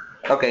watches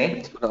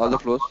Okay. for all the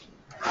flows.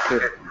 Okay.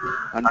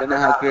 And then I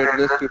have created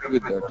a script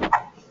with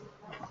that.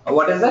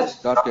 What is that?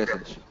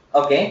 .ksh.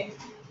 Okay.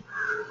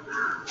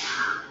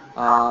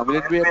 Will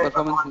it be a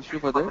performance issue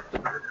for that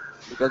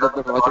because of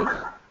the watches?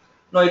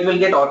 No, it will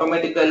get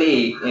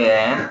automatically.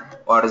 Yeah.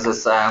 What is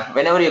this?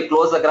 Whenever you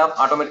close the graph,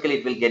 automatically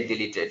it will get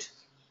deleted.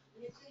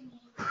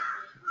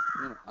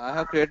 No, I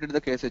have created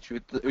the ksh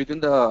within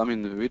the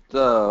with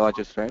the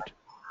watches, right?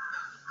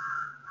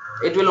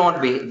 It will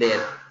not be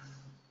there.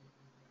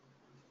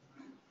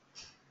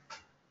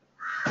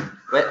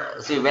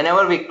 See,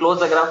 whenever we close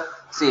the graph,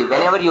 see,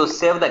 whenever you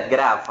save the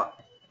graph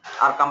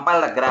or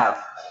compile the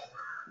graph,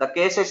 the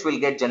cases will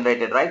get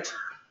generated, right?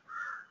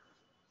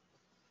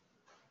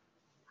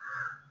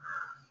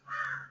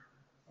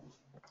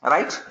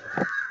 Right?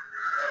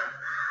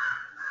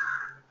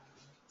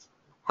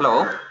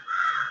 Hello?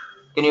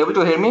 Can you able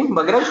to hear me,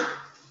 Bhagiraj?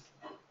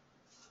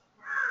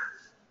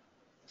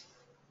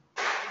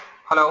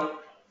 Hello?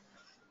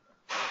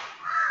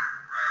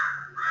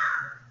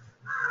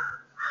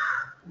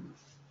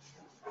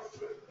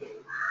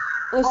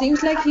 Oh,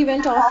 seems like he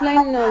went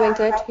offline,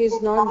 Venkat.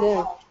 He's not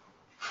there.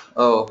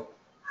 Oh,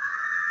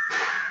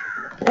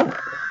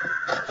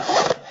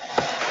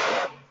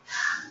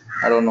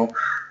 I don't know.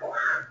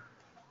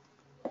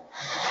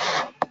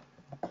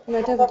 He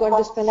might have got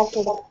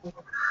disconnected.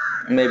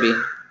 Maybe.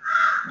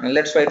 And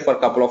let's wait for a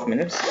couple of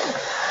minutes.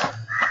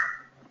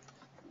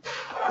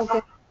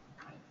 Okay.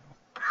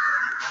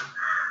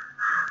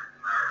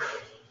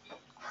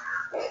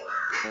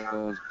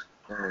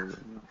 Sorry.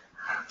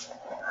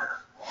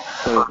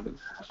 Sorry.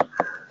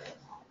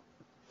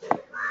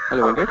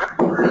 Hello,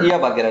 Venkat. Yeah,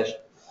 Bhagiraj.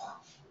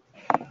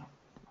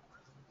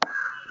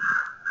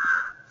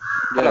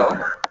 Hello.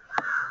 Yeah.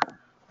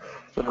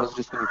 So I was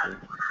disconnected.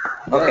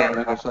 Okay. Yeah,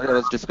 Venkat. Sorry, I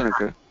was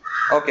disconnected.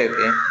 Okay.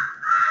 Okay.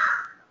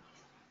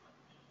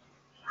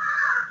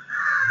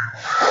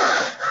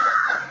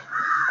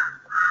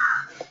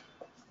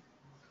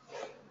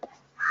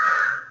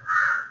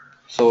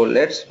 So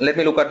let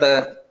me look at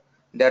the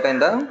data in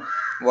the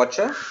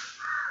watcher.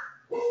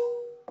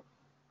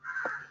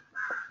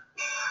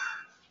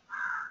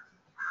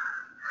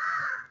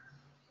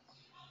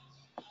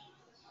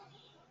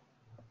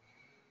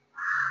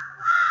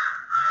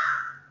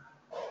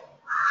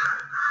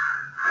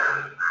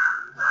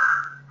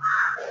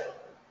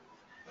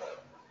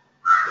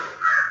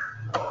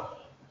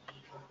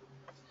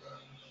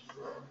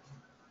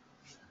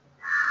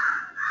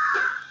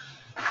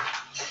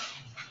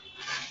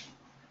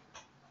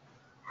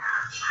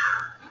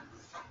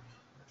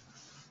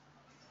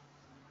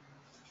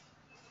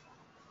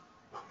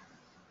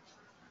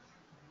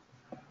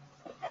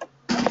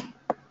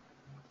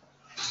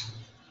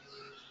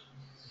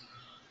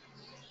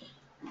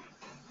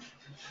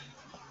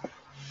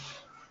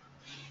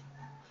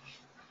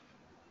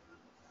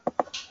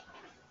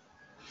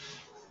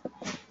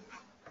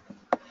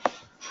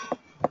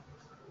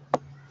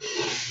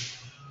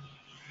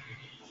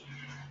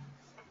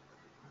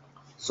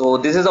 So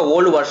this is a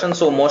old version,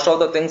 so most of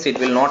the things it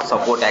will not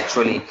support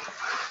actually.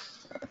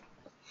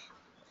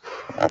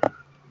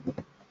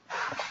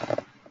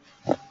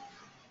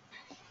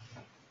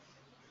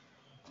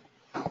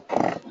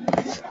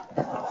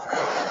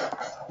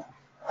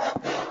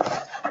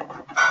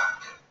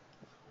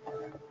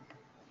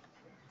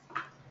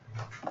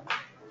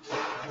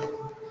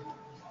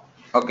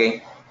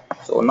 Okay.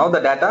 So now the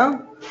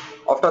data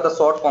after the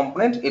sort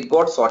component it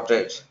got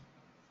sorted.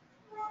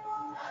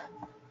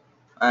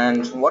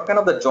 And what kind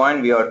of the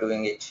join we are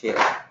doing it here?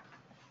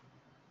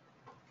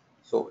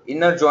 So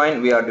inner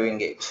join we are doing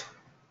it.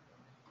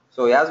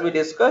 So as we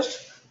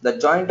discussed, the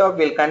join talk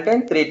will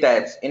contain three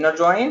types: inner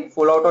join,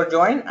 full outer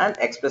join, and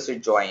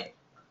explicit join.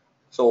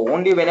 So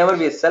only whenever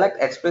we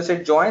select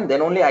explicit join,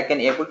 then only I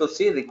can able to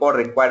see record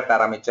required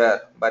parameter.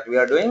 But we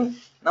are doing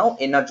now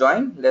inner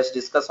join. Let's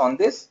discuss on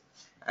this.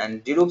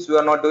 And dedupes we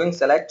are not doing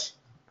select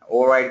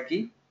override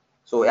key.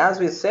 So as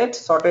we set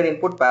sorted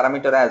input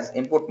parameter as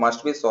input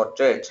must be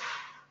sorted.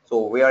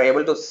 So we are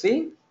able to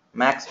see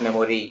max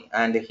memory,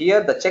 and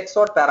here the check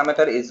sort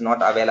parameter is not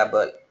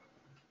available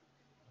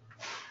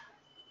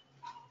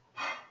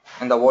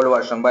in the old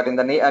version, but in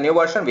the new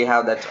version we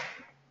have that.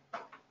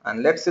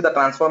 And let's see the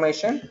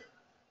transformation.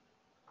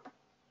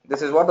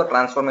 This is what the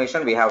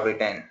transformation we have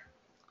written.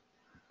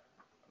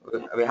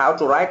 We have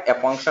to write a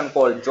function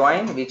called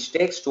join which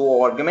takes two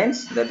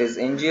arguments, that is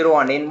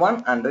in0 and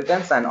in1, and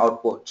returns an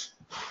output.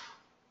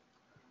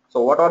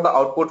 So what are the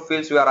output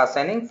fields we are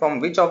assigning from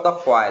which of the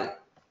file?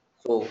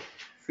 So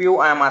few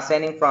I am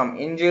assigning from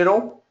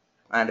in0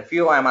 and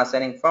few I am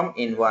assigning from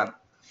in1.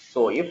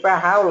 So if I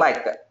have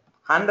like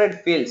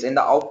 100 fields in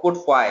the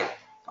output file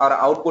or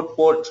output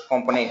port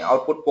component,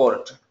 output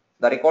port,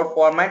 the record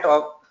format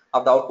of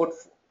the output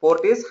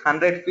port is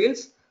 100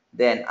 fields,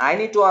 then I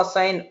need to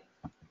assign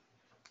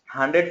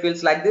 100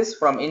 fields like this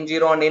from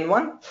in0 and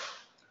in1?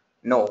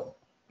 No.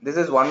 This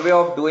is one way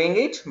of doing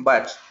it,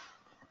 but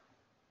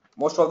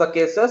most of the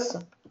cases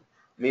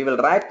we will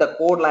write the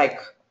code like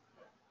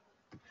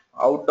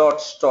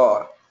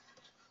out.store.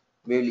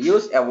 We will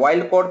use a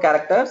wild code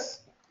characters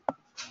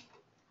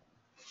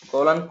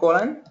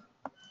colon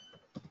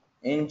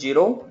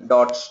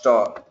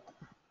in0.store,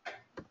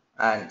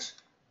 and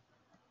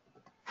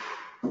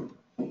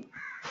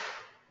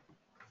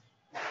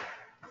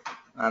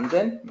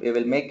then we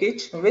will make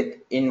it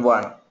with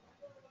in1.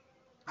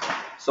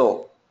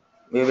 So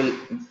we will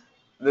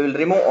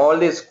remove all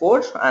this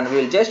code and we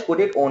will just put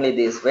it only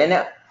this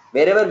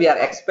wherever we are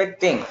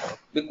expecting,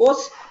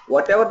 because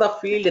whatever the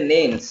field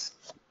names,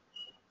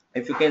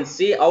 if you can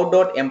see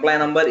out.employee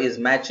number is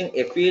matching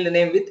a field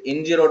name with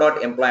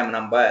in0.employee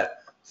number.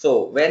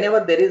 So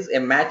whenever there is a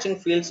matching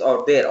fields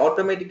out there,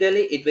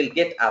 automatically it will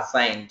get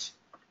assigned.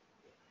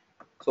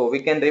 So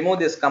we can remove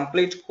this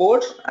complete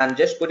code and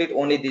just put it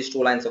only these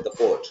two lines of the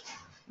code.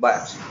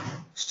 But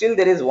still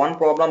there is one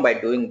problem by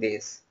doing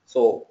this.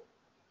 So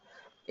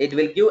it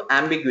will give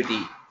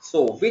ambiguity.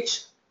 So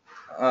which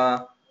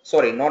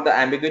sorry, not the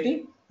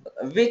ambiguity,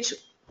 which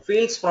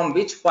fields from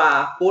which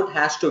port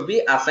has to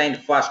be assigned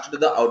first to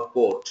the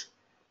output.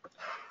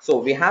 So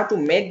we have to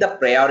make the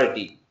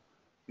priority,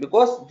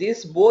 because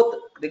these both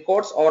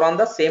records are on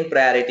the same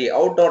priority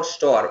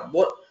out.store.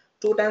 Both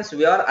two times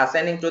we are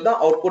assigning to the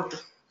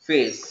output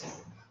fields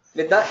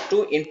with the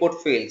two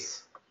input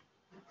fields.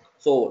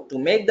 So to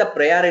make the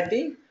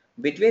priority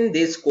between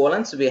these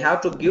columns, we have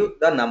to give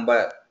the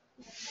number.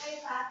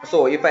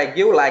 So if I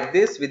give like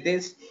this with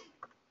this,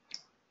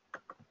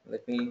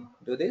 Let me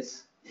do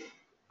this.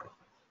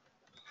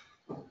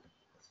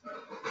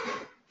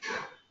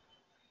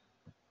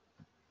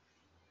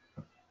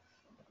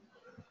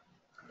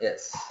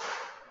 Yes.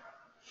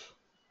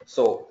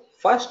 So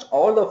first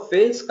all the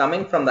fields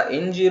coming from the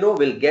in0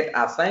 will get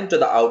assigned to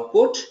the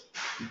output,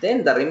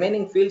 then the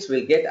remaining fields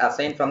will get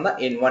assigned from the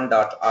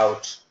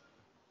in1.out.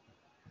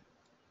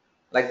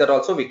 Like that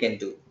also we can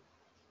do.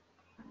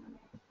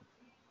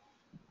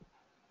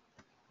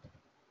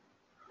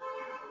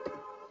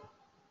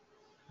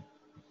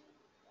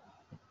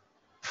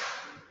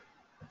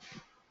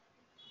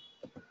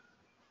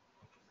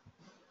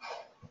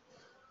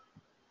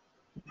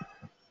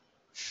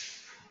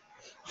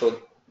 So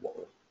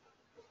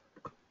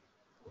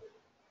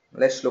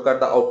let's look at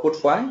the output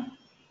file.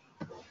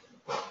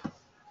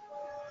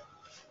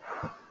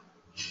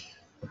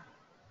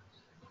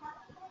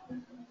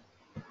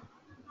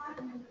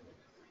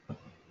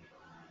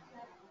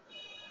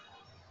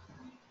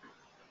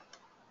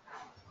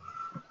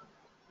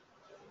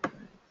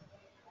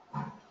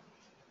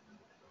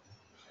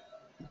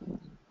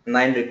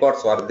 Nine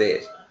records are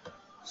there.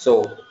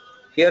 So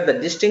here the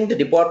distinct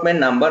department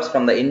numbers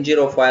from the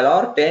in0 file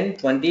are 10,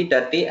 20,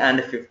 30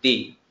 and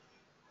 50.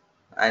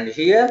 And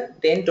here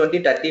 10, 20,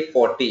 30,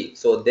 40.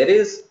 So there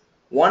is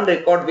one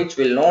record which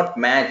will not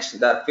match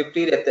the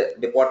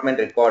 50th department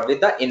record with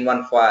the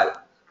in1 file.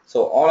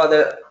 So all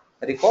other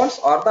records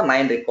are the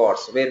 9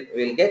 records where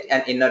we will get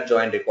an inner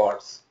join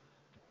records.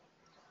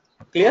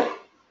 Clear?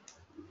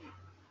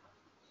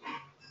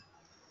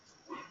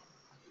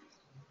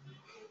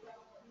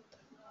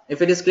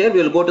 If it is clear,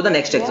 we will go to the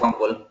next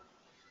example.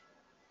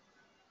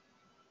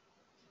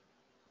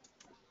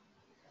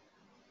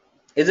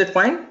 Is it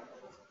fine?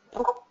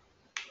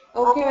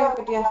 Okay,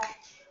 Venkat, yeah.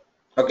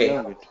 Okay.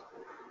 Yeah, wait.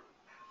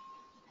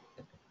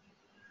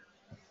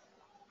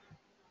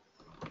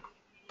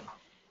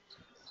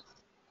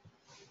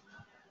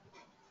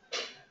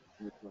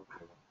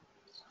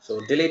 So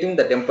deleting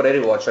the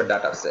temporary watcher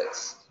data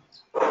sets.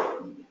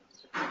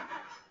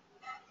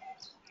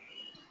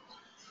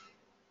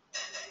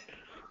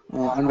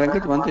 And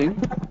Venkat, one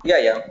thing.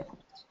 Yeah.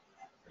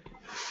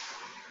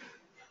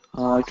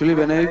 Actually,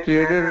 when I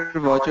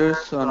created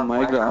watchers on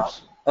my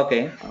graphs,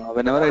 Okay.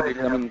 whenever I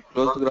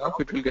close the graph,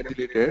 it will get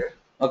deleted.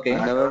 Okay.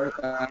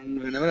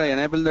 And whenever I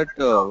enable that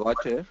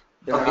watcher,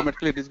 then Okay.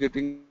 automatically it is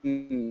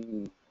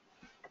getting.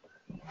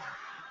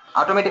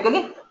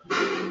 Automatically?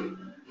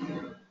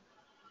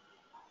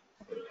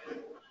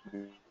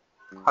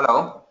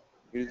 Hello?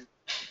 It is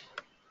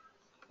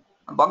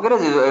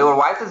Bangiraj, your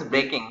voice is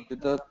breaking.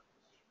 the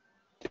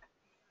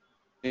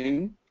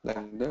thing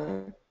like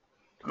that.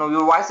 No,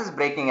 your voice is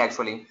breaking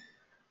actually.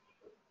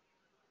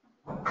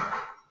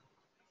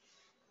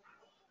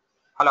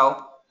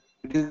 Hello?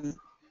 It is.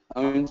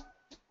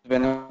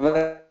 Whenever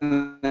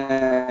I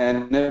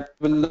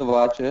enable the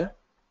watcher.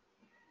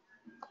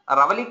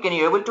 Ravali, can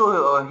you able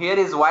to hear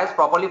his voice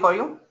properly for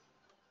you?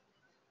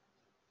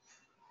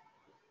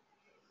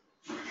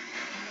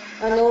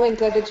 No,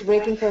 Venkat, it's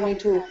breaking for me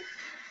too.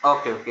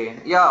 Okay.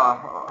 Yeah,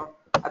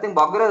 I think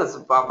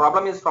Bangiraj's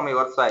problem is from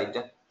your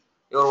side.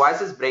 Your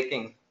voice is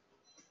breaking.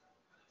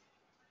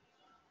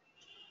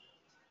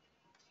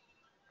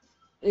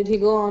 Did he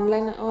go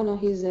online? Oh no,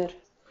 he's there.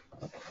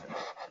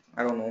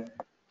 I don't know.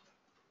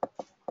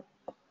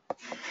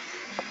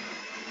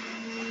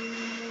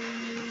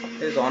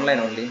 He's online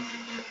only.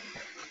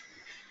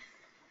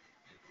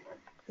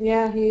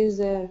 Yeah, he is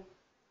there.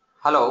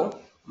 Hello,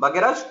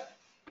 Bangiraj?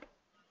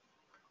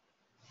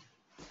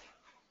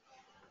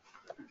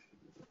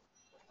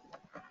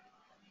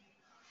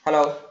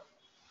 Hello?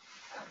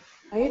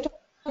 Are you talking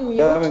on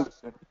Yeah, mute?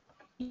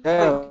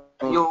 yeah.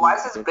 Your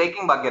voice is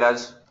breaking,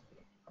 Bangiraj.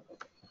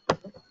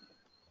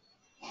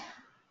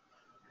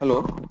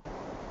 Hello.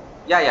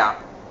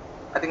 Yeah.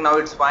 I think now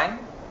it's fine.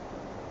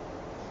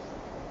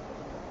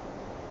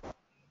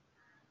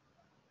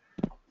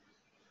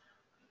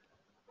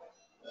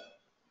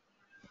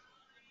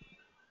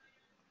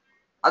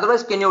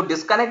 Otherwise, can you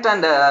disconnect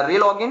and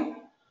re-log in?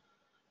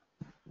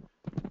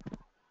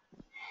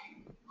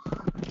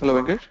 Hello,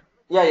 Venkat.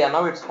 Yeah,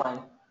 now it's fine.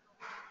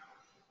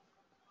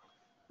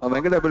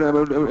 Venkat,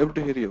 I'm able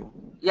to hear you.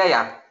 Yeah.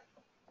 Yeah.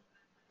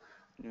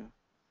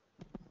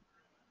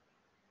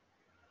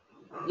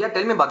 Yeah,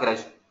 tell me,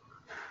 Bangiraj.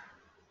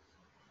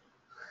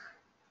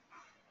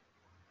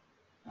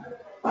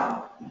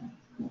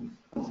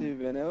 See,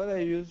 whenever I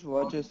use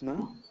watches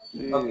now,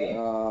 Okay.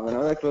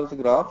 whenever I close the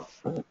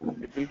graph,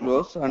 it will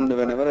close, and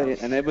whenever I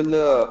enable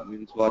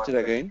the watcher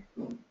again,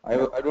 I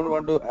don't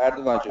want to add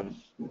the watchers.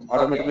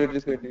 Automatically, Okay. it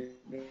is getting.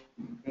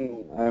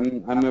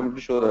 I'm able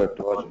to show that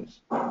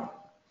watchers.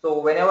 So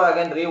whenever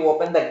again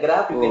reopen the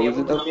graph, you can So, is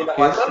able it to the see the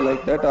case watcher?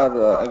 like that,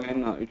 or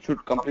again it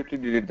should completely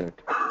delete that?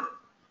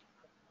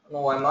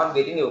 No, I'm not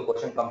getting your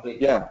question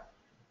completely. Yeah.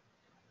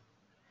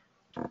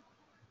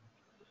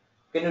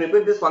 Can you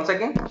repeat this once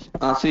again?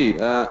 I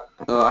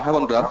have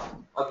one graph.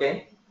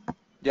 Okay.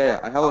 Yeah,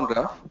 I have one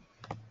graph.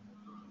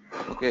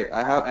 Okay,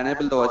 I have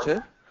enabled the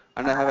watcher,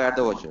 and I have add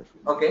the watcher.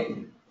 Okay.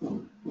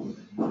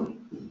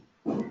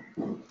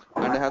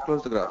 and I have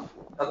closed the graph.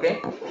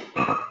 Okay.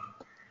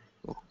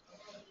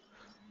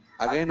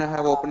 Again, I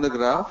have opened the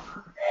graph,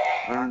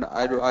 and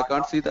I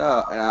can't see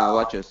the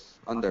watches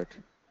on that.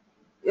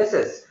 Yes,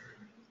 yes.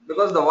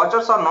 Because the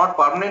watchers are not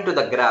permanent to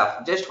the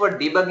graph. Just for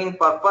debugging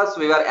purpose,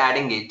 we were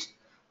adding it.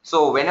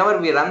 So whenever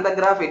we run the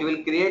graph, it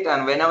will create,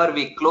 and whenever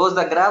we close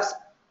the graphs,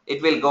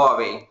 it will go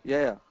away.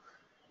 Yeah.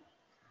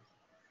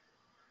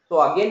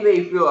 So again,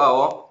 if you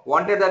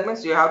wanted, that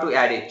means you have to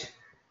add it.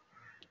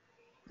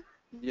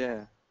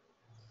 Yeah.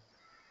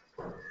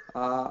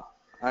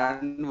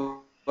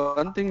 And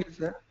one thing is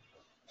that,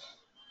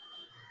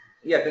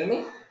 Yeah, tell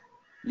me.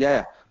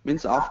 yeah,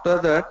 means after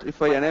that,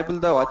 if I enable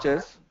the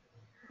watches,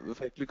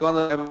 if I click on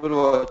the enable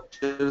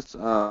watches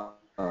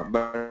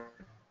button,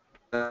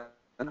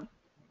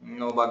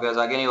 No, because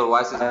again your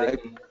voice is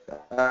breaking.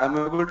 I'm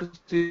able to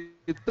see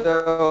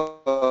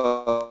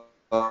the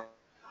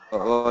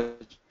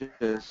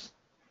watches.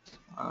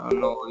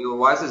 No, your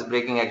voice is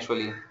breaking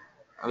actually.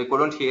 We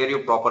couldn't hear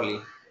you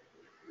properly.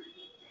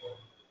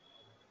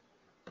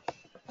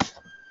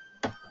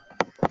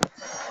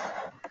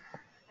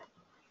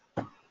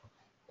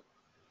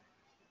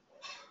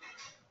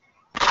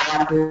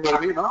 Able to hear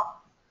me now?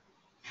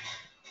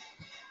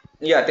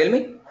 Yeah, tell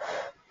me.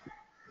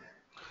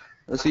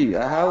 See,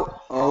 I have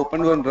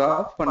opened one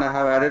graph and I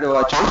have added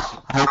watches.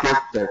 I have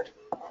closed that.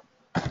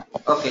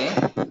 Okay.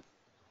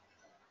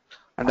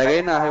 And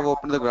again, I have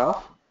opened the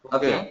graph.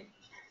 Okay. Okay.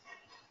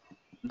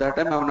 That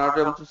time I'm not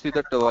able to see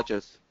that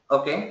watches.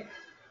 Okay.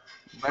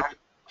 But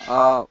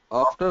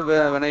after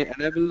when I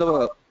enable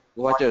the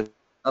watches,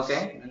 means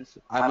Okay.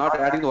 I'm not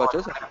adding the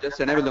watches, I'm just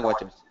enabling the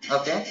watches.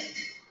 Okay.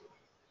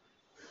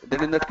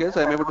 Then in that case,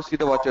 I'm able to see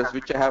the watches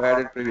which I have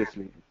added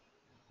previously.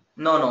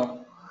 No,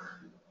 no.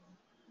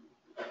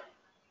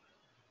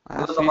 I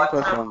have Because the seen for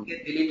watches some.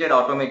 get deleted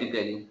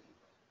automatically.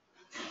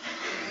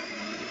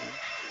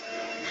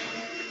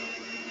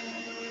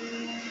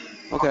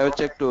 Okay, I will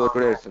check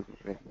today itself.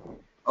 Okay.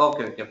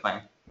 Okay, okay,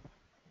 fine.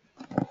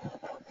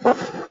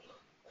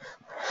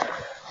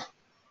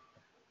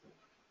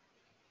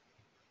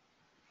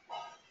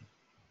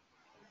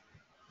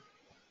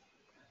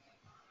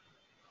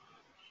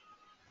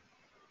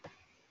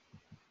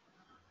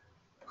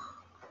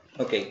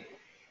 Okay.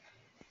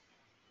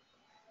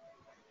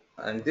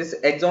 And this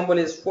example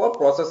is for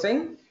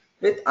processing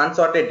with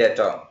unsorted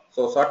data.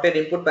 So sorted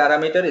input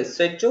parameter is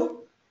set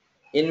to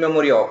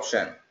in-memory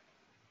option.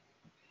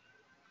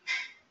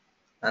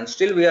 And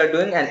still we are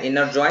doing an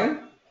inner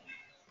join.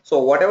 So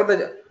whatever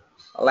the,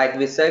 like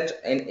we said,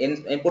 in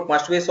input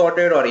must be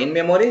sorted or in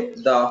memory,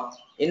 the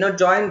inner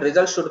join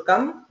result should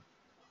come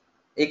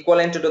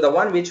equivalent to the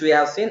one which we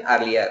have seen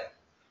earlier.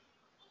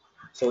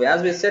 So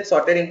as we said,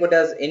 sorted input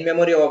as in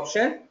memory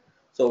option.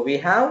 So we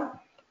have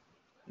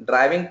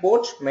driving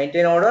port,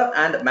 maintain order,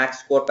 and max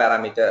score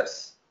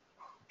parameters.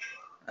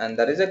 And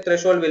the reject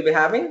threshold will be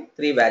having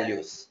three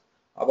values: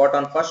 abort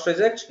on first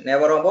reject,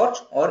 never abort,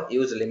 or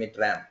use limit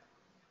ramp.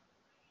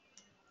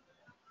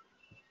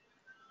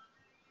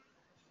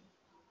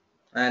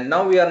 And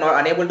now we are not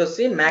unable to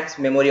see max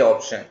memory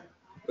option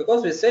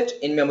because we set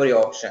in memory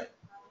option.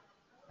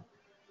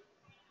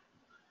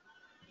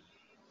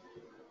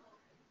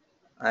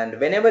 And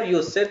whenever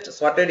you set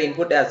sorted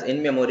input as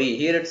in memory,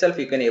 here itself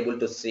you can able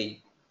to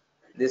see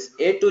this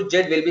A to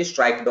Z will be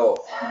striked off.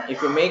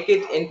 If you make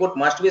it input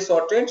must be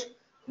sorted,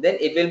 then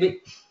it will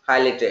be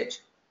highlighted.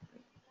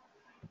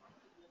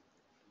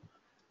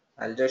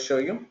 I'll just show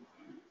you.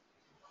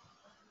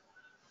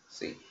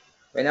 See,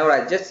 whenever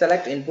I just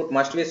select input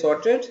must be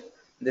sorted,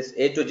 this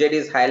A to Z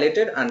is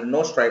highlighted and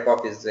no strike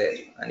off is there.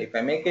 And if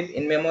I make it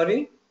in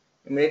memory,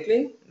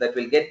 immediately that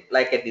will get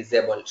like a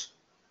disabled.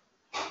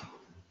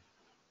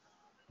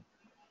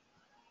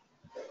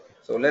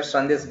 So let's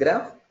run this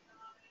graph.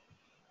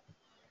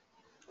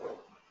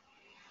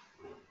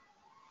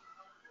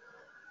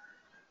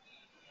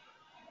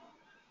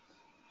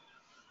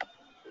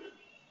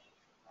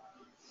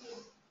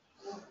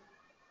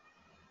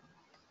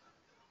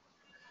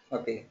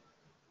 Okay,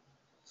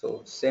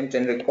 so same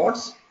 10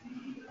 records,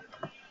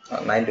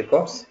 9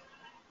 records.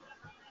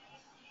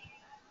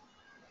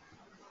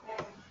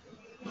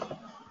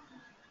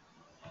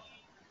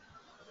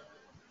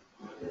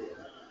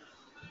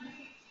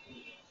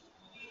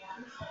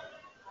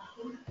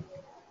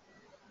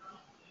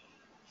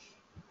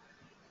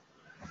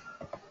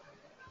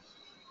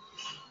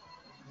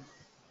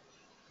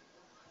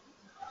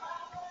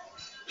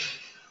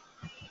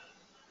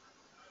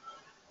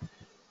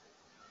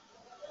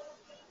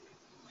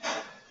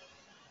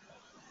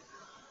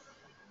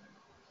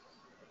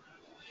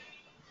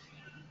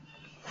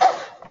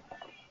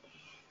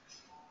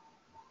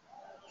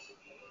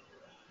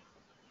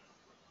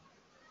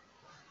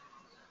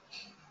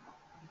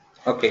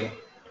 Okay,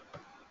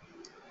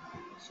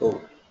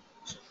 so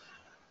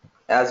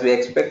as we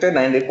expected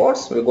 9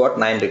 records, we got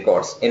 9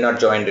 records, inner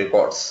join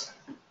records,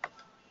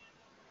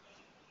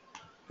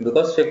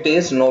 because 50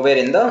 is nowhere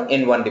in the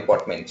in one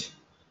department.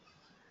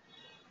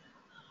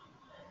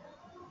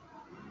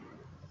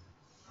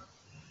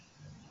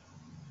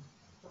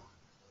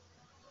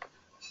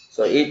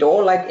 So it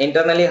all like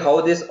internally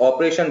how this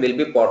operation will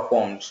be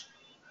performed.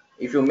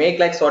 If you make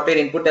like sorted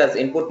input as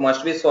input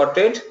must be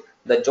sorted,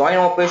 the join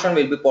operation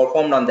will be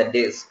performed on the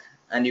disk.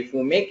 And if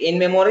you make in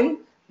memory,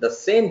 the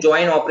same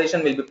join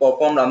operation will be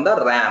performed on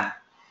the RAM.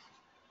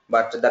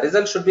 But the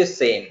result should be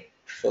same.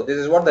 So this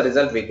is what the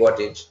result we got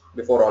it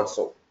before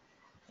also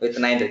with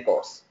 9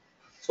 records.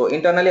 So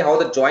internally how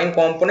the join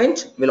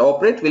component will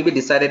operate will be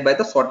decided by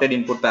the sorted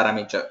input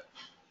parameter.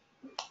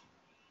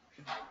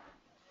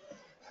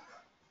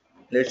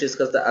 Let's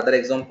discuss the other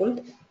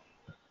example.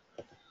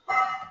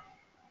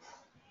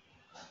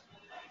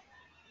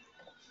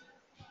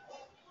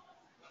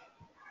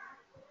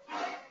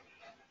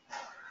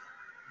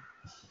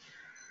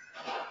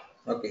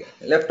 Okay,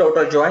 left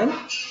outer join.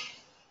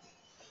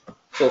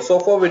 So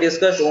far we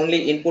discussed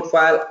only input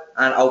file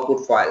and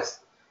output files,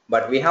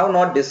 but we have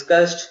not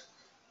discussed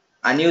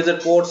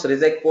unused ports,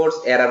 reject ports,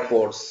 error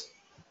ports.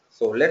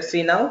 So let's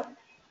see now.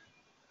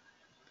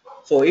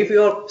 So if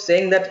you are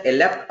saying that a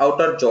left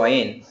outer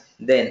join,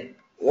 then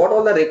what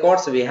all the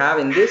records we have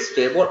in this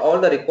table, all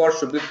the records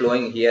should be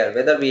flowing here,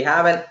 whether we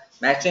have a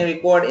matching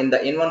record in the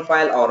in1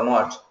 file or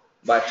not,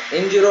 but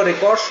in0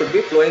 records should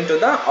be flowing to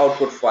the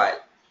output file.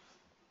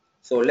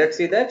 So let's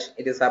see that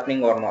it is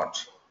happening or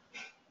not.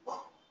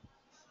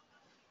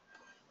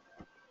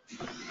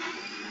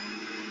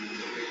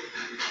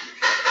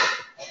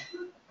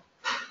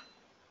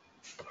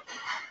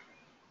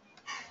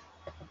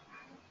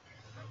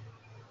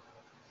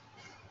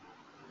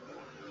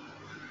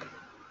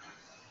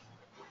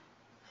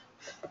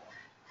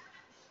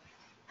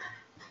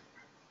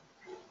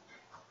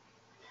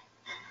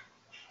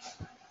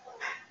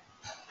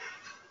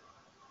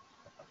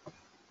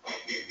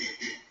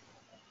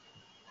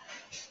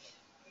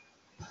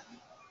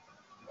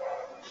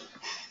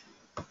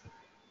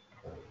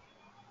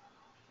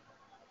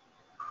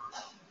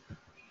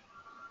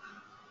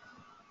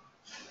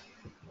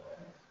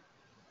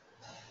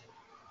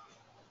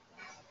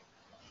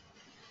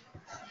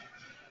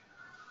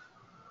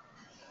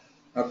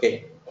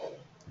 Okay,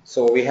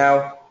 so we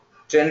have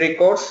 10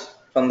 records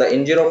from the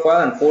in0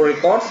 file and 4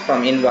 records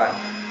from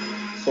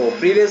in1. So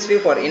previously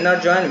for inner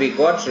join we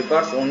got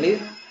records only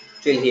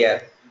till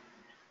here.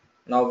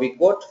 Now we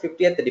got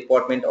 50th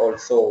department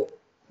also.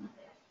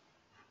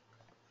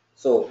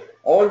 So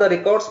all the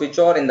records which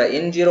are in the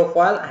in0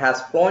 file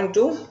has flown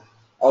to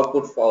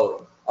output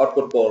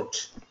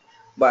port.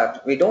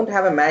 But we don't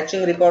have a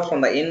matching record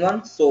from the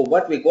in1, so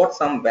but we got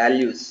some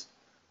values.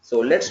 So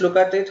let's look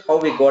at it how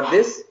we got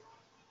this.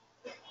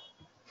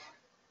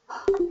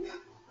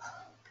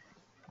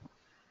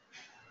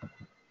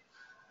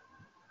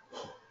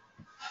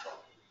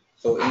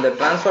 So in the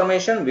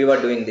transformation we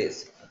were doing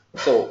this.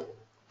 So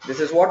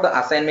this is what the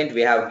assignment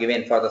we have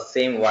given for the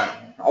same one.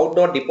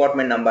 Outdoor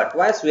department number,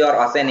 twice we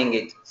are assigning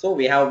it. So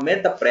we have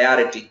made the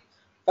priority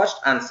first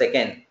and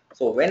second.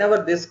 So whenever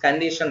this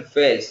condition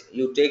fails,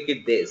 you take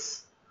it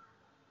this.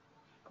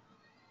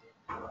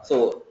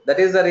 So that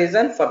is the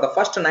reason for the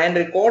first 9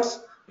 records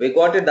we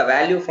got it the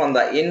value from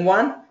the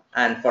in1,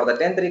 and for the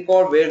 10th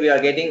record where we are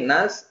getting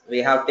nulls we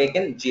have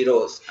taken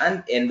zeros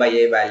and n by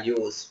a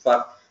values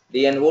for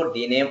DNO,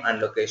 dname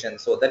and location.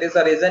 So that is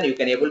the reason you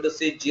can able to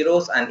see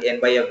zeros and n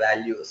by a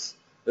values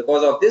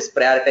because of this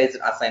prioritized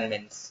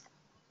assignments.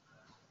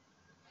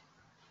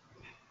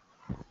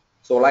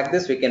 So like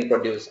this we can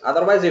produce.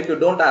 Otherwise if you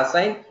don't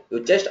assign,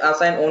 you just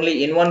assign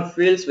only in one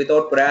fields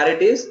without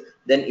priorities,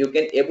 then you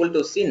can able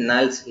to see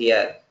nulls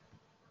here.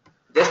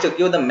 Just to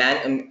give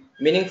the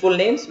meaningful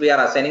names we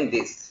are assigning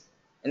this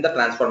in the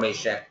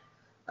transformation.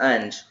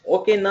 And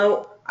okay,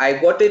 now I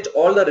got it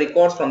all the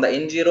records from the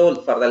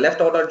in0 for the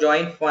left outer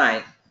join,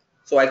 fine.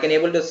 So I can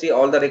able to see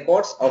all the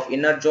records of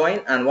inner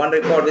join and one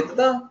record with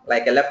the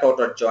like a left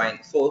outer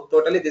join. So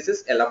totally this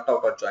is a left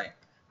outer join.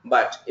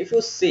 But if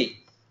you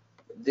see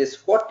this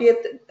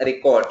 40th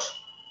record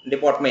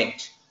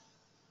department,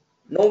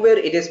 nowhere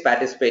it is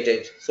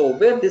participated. So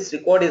where this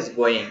record is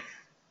going?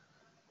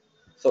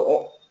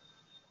 So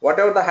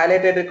whatever the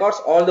highlighted records,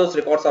 all those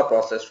records are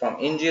processed from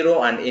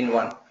in0 and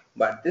in1.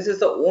 But this is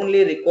the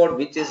only record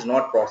which is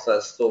not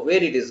processed. So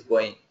where it is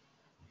going?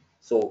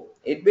 So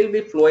it will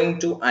be flowing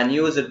to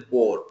unused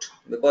port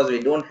because we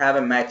don't have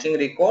a matching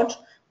record.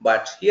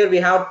 But here we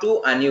have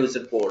two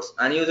unused ports,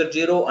 unused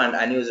 0 and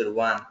unused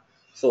 1.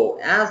 So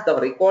as the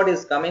record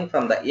is coming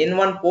from the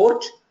in1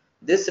 port,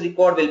 this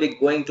record will be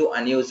going to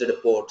unused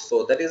port.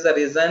 So that is the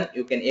reason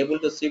you can able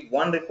to see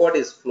one record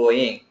is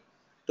flowing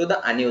to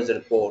the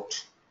unused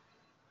port.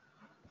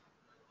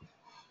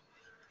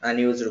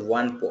 Unused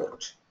 1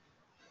 port.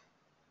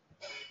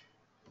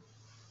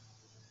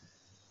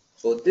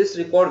 So this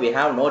record we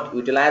have not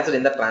utilized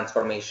in the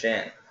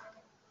transformation.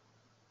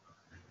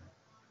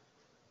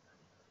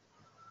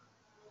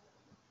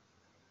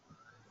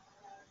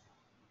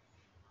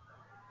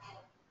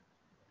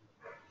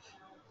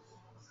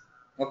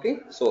 Okay,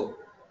 so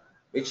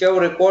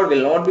whichever record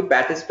will not be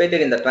participated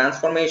in the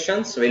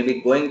transformations will be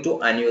going to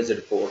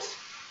unused ports.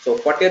 So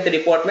 40th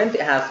department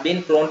has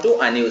been flown to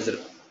unused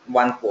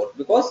 1 port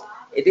because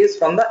it is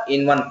from the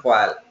in1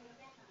 file.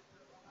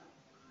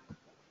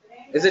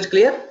 Is it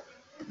clear?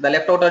 The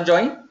left outer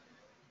join.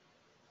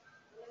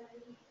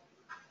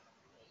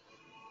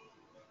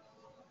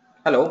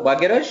 Hello,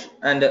 Bhagyaraj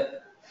and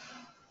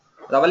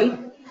Ravali.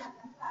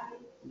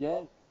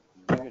 Yes,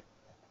 Venkat.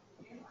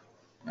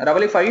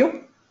 Ravali, for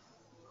you?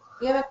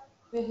 Yeah,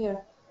 we're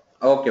here.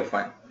 Okay,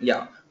 fine.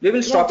 Yeah, we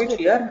will Yeah, stop it's it good.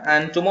 here,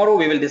 and tomorrow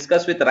we will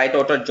discuss with right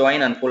outer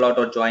join and full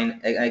outer join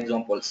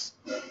examples.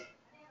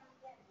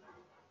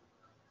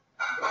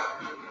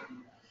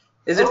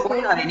 Is it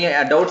fine, or Okay.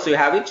 any doubts you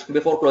have it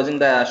before closing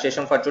the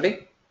session for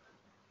today?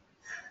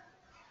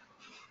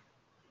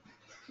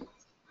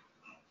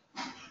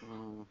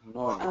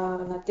 No,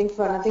 Venkat. Nothing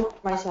from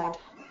my side.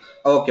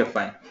 Okay,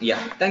 fine. Yeah,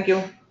 thank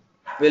you.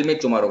 We'll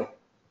meet tomorrow.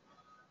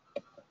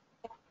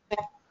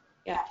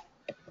 Yeah.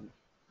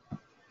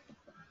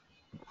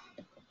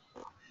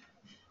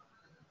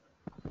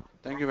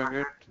 Thank you,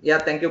 Venkat. Yeah,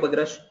 thank you,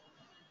 Bhagraj.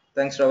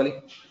 Thanks, Ravali.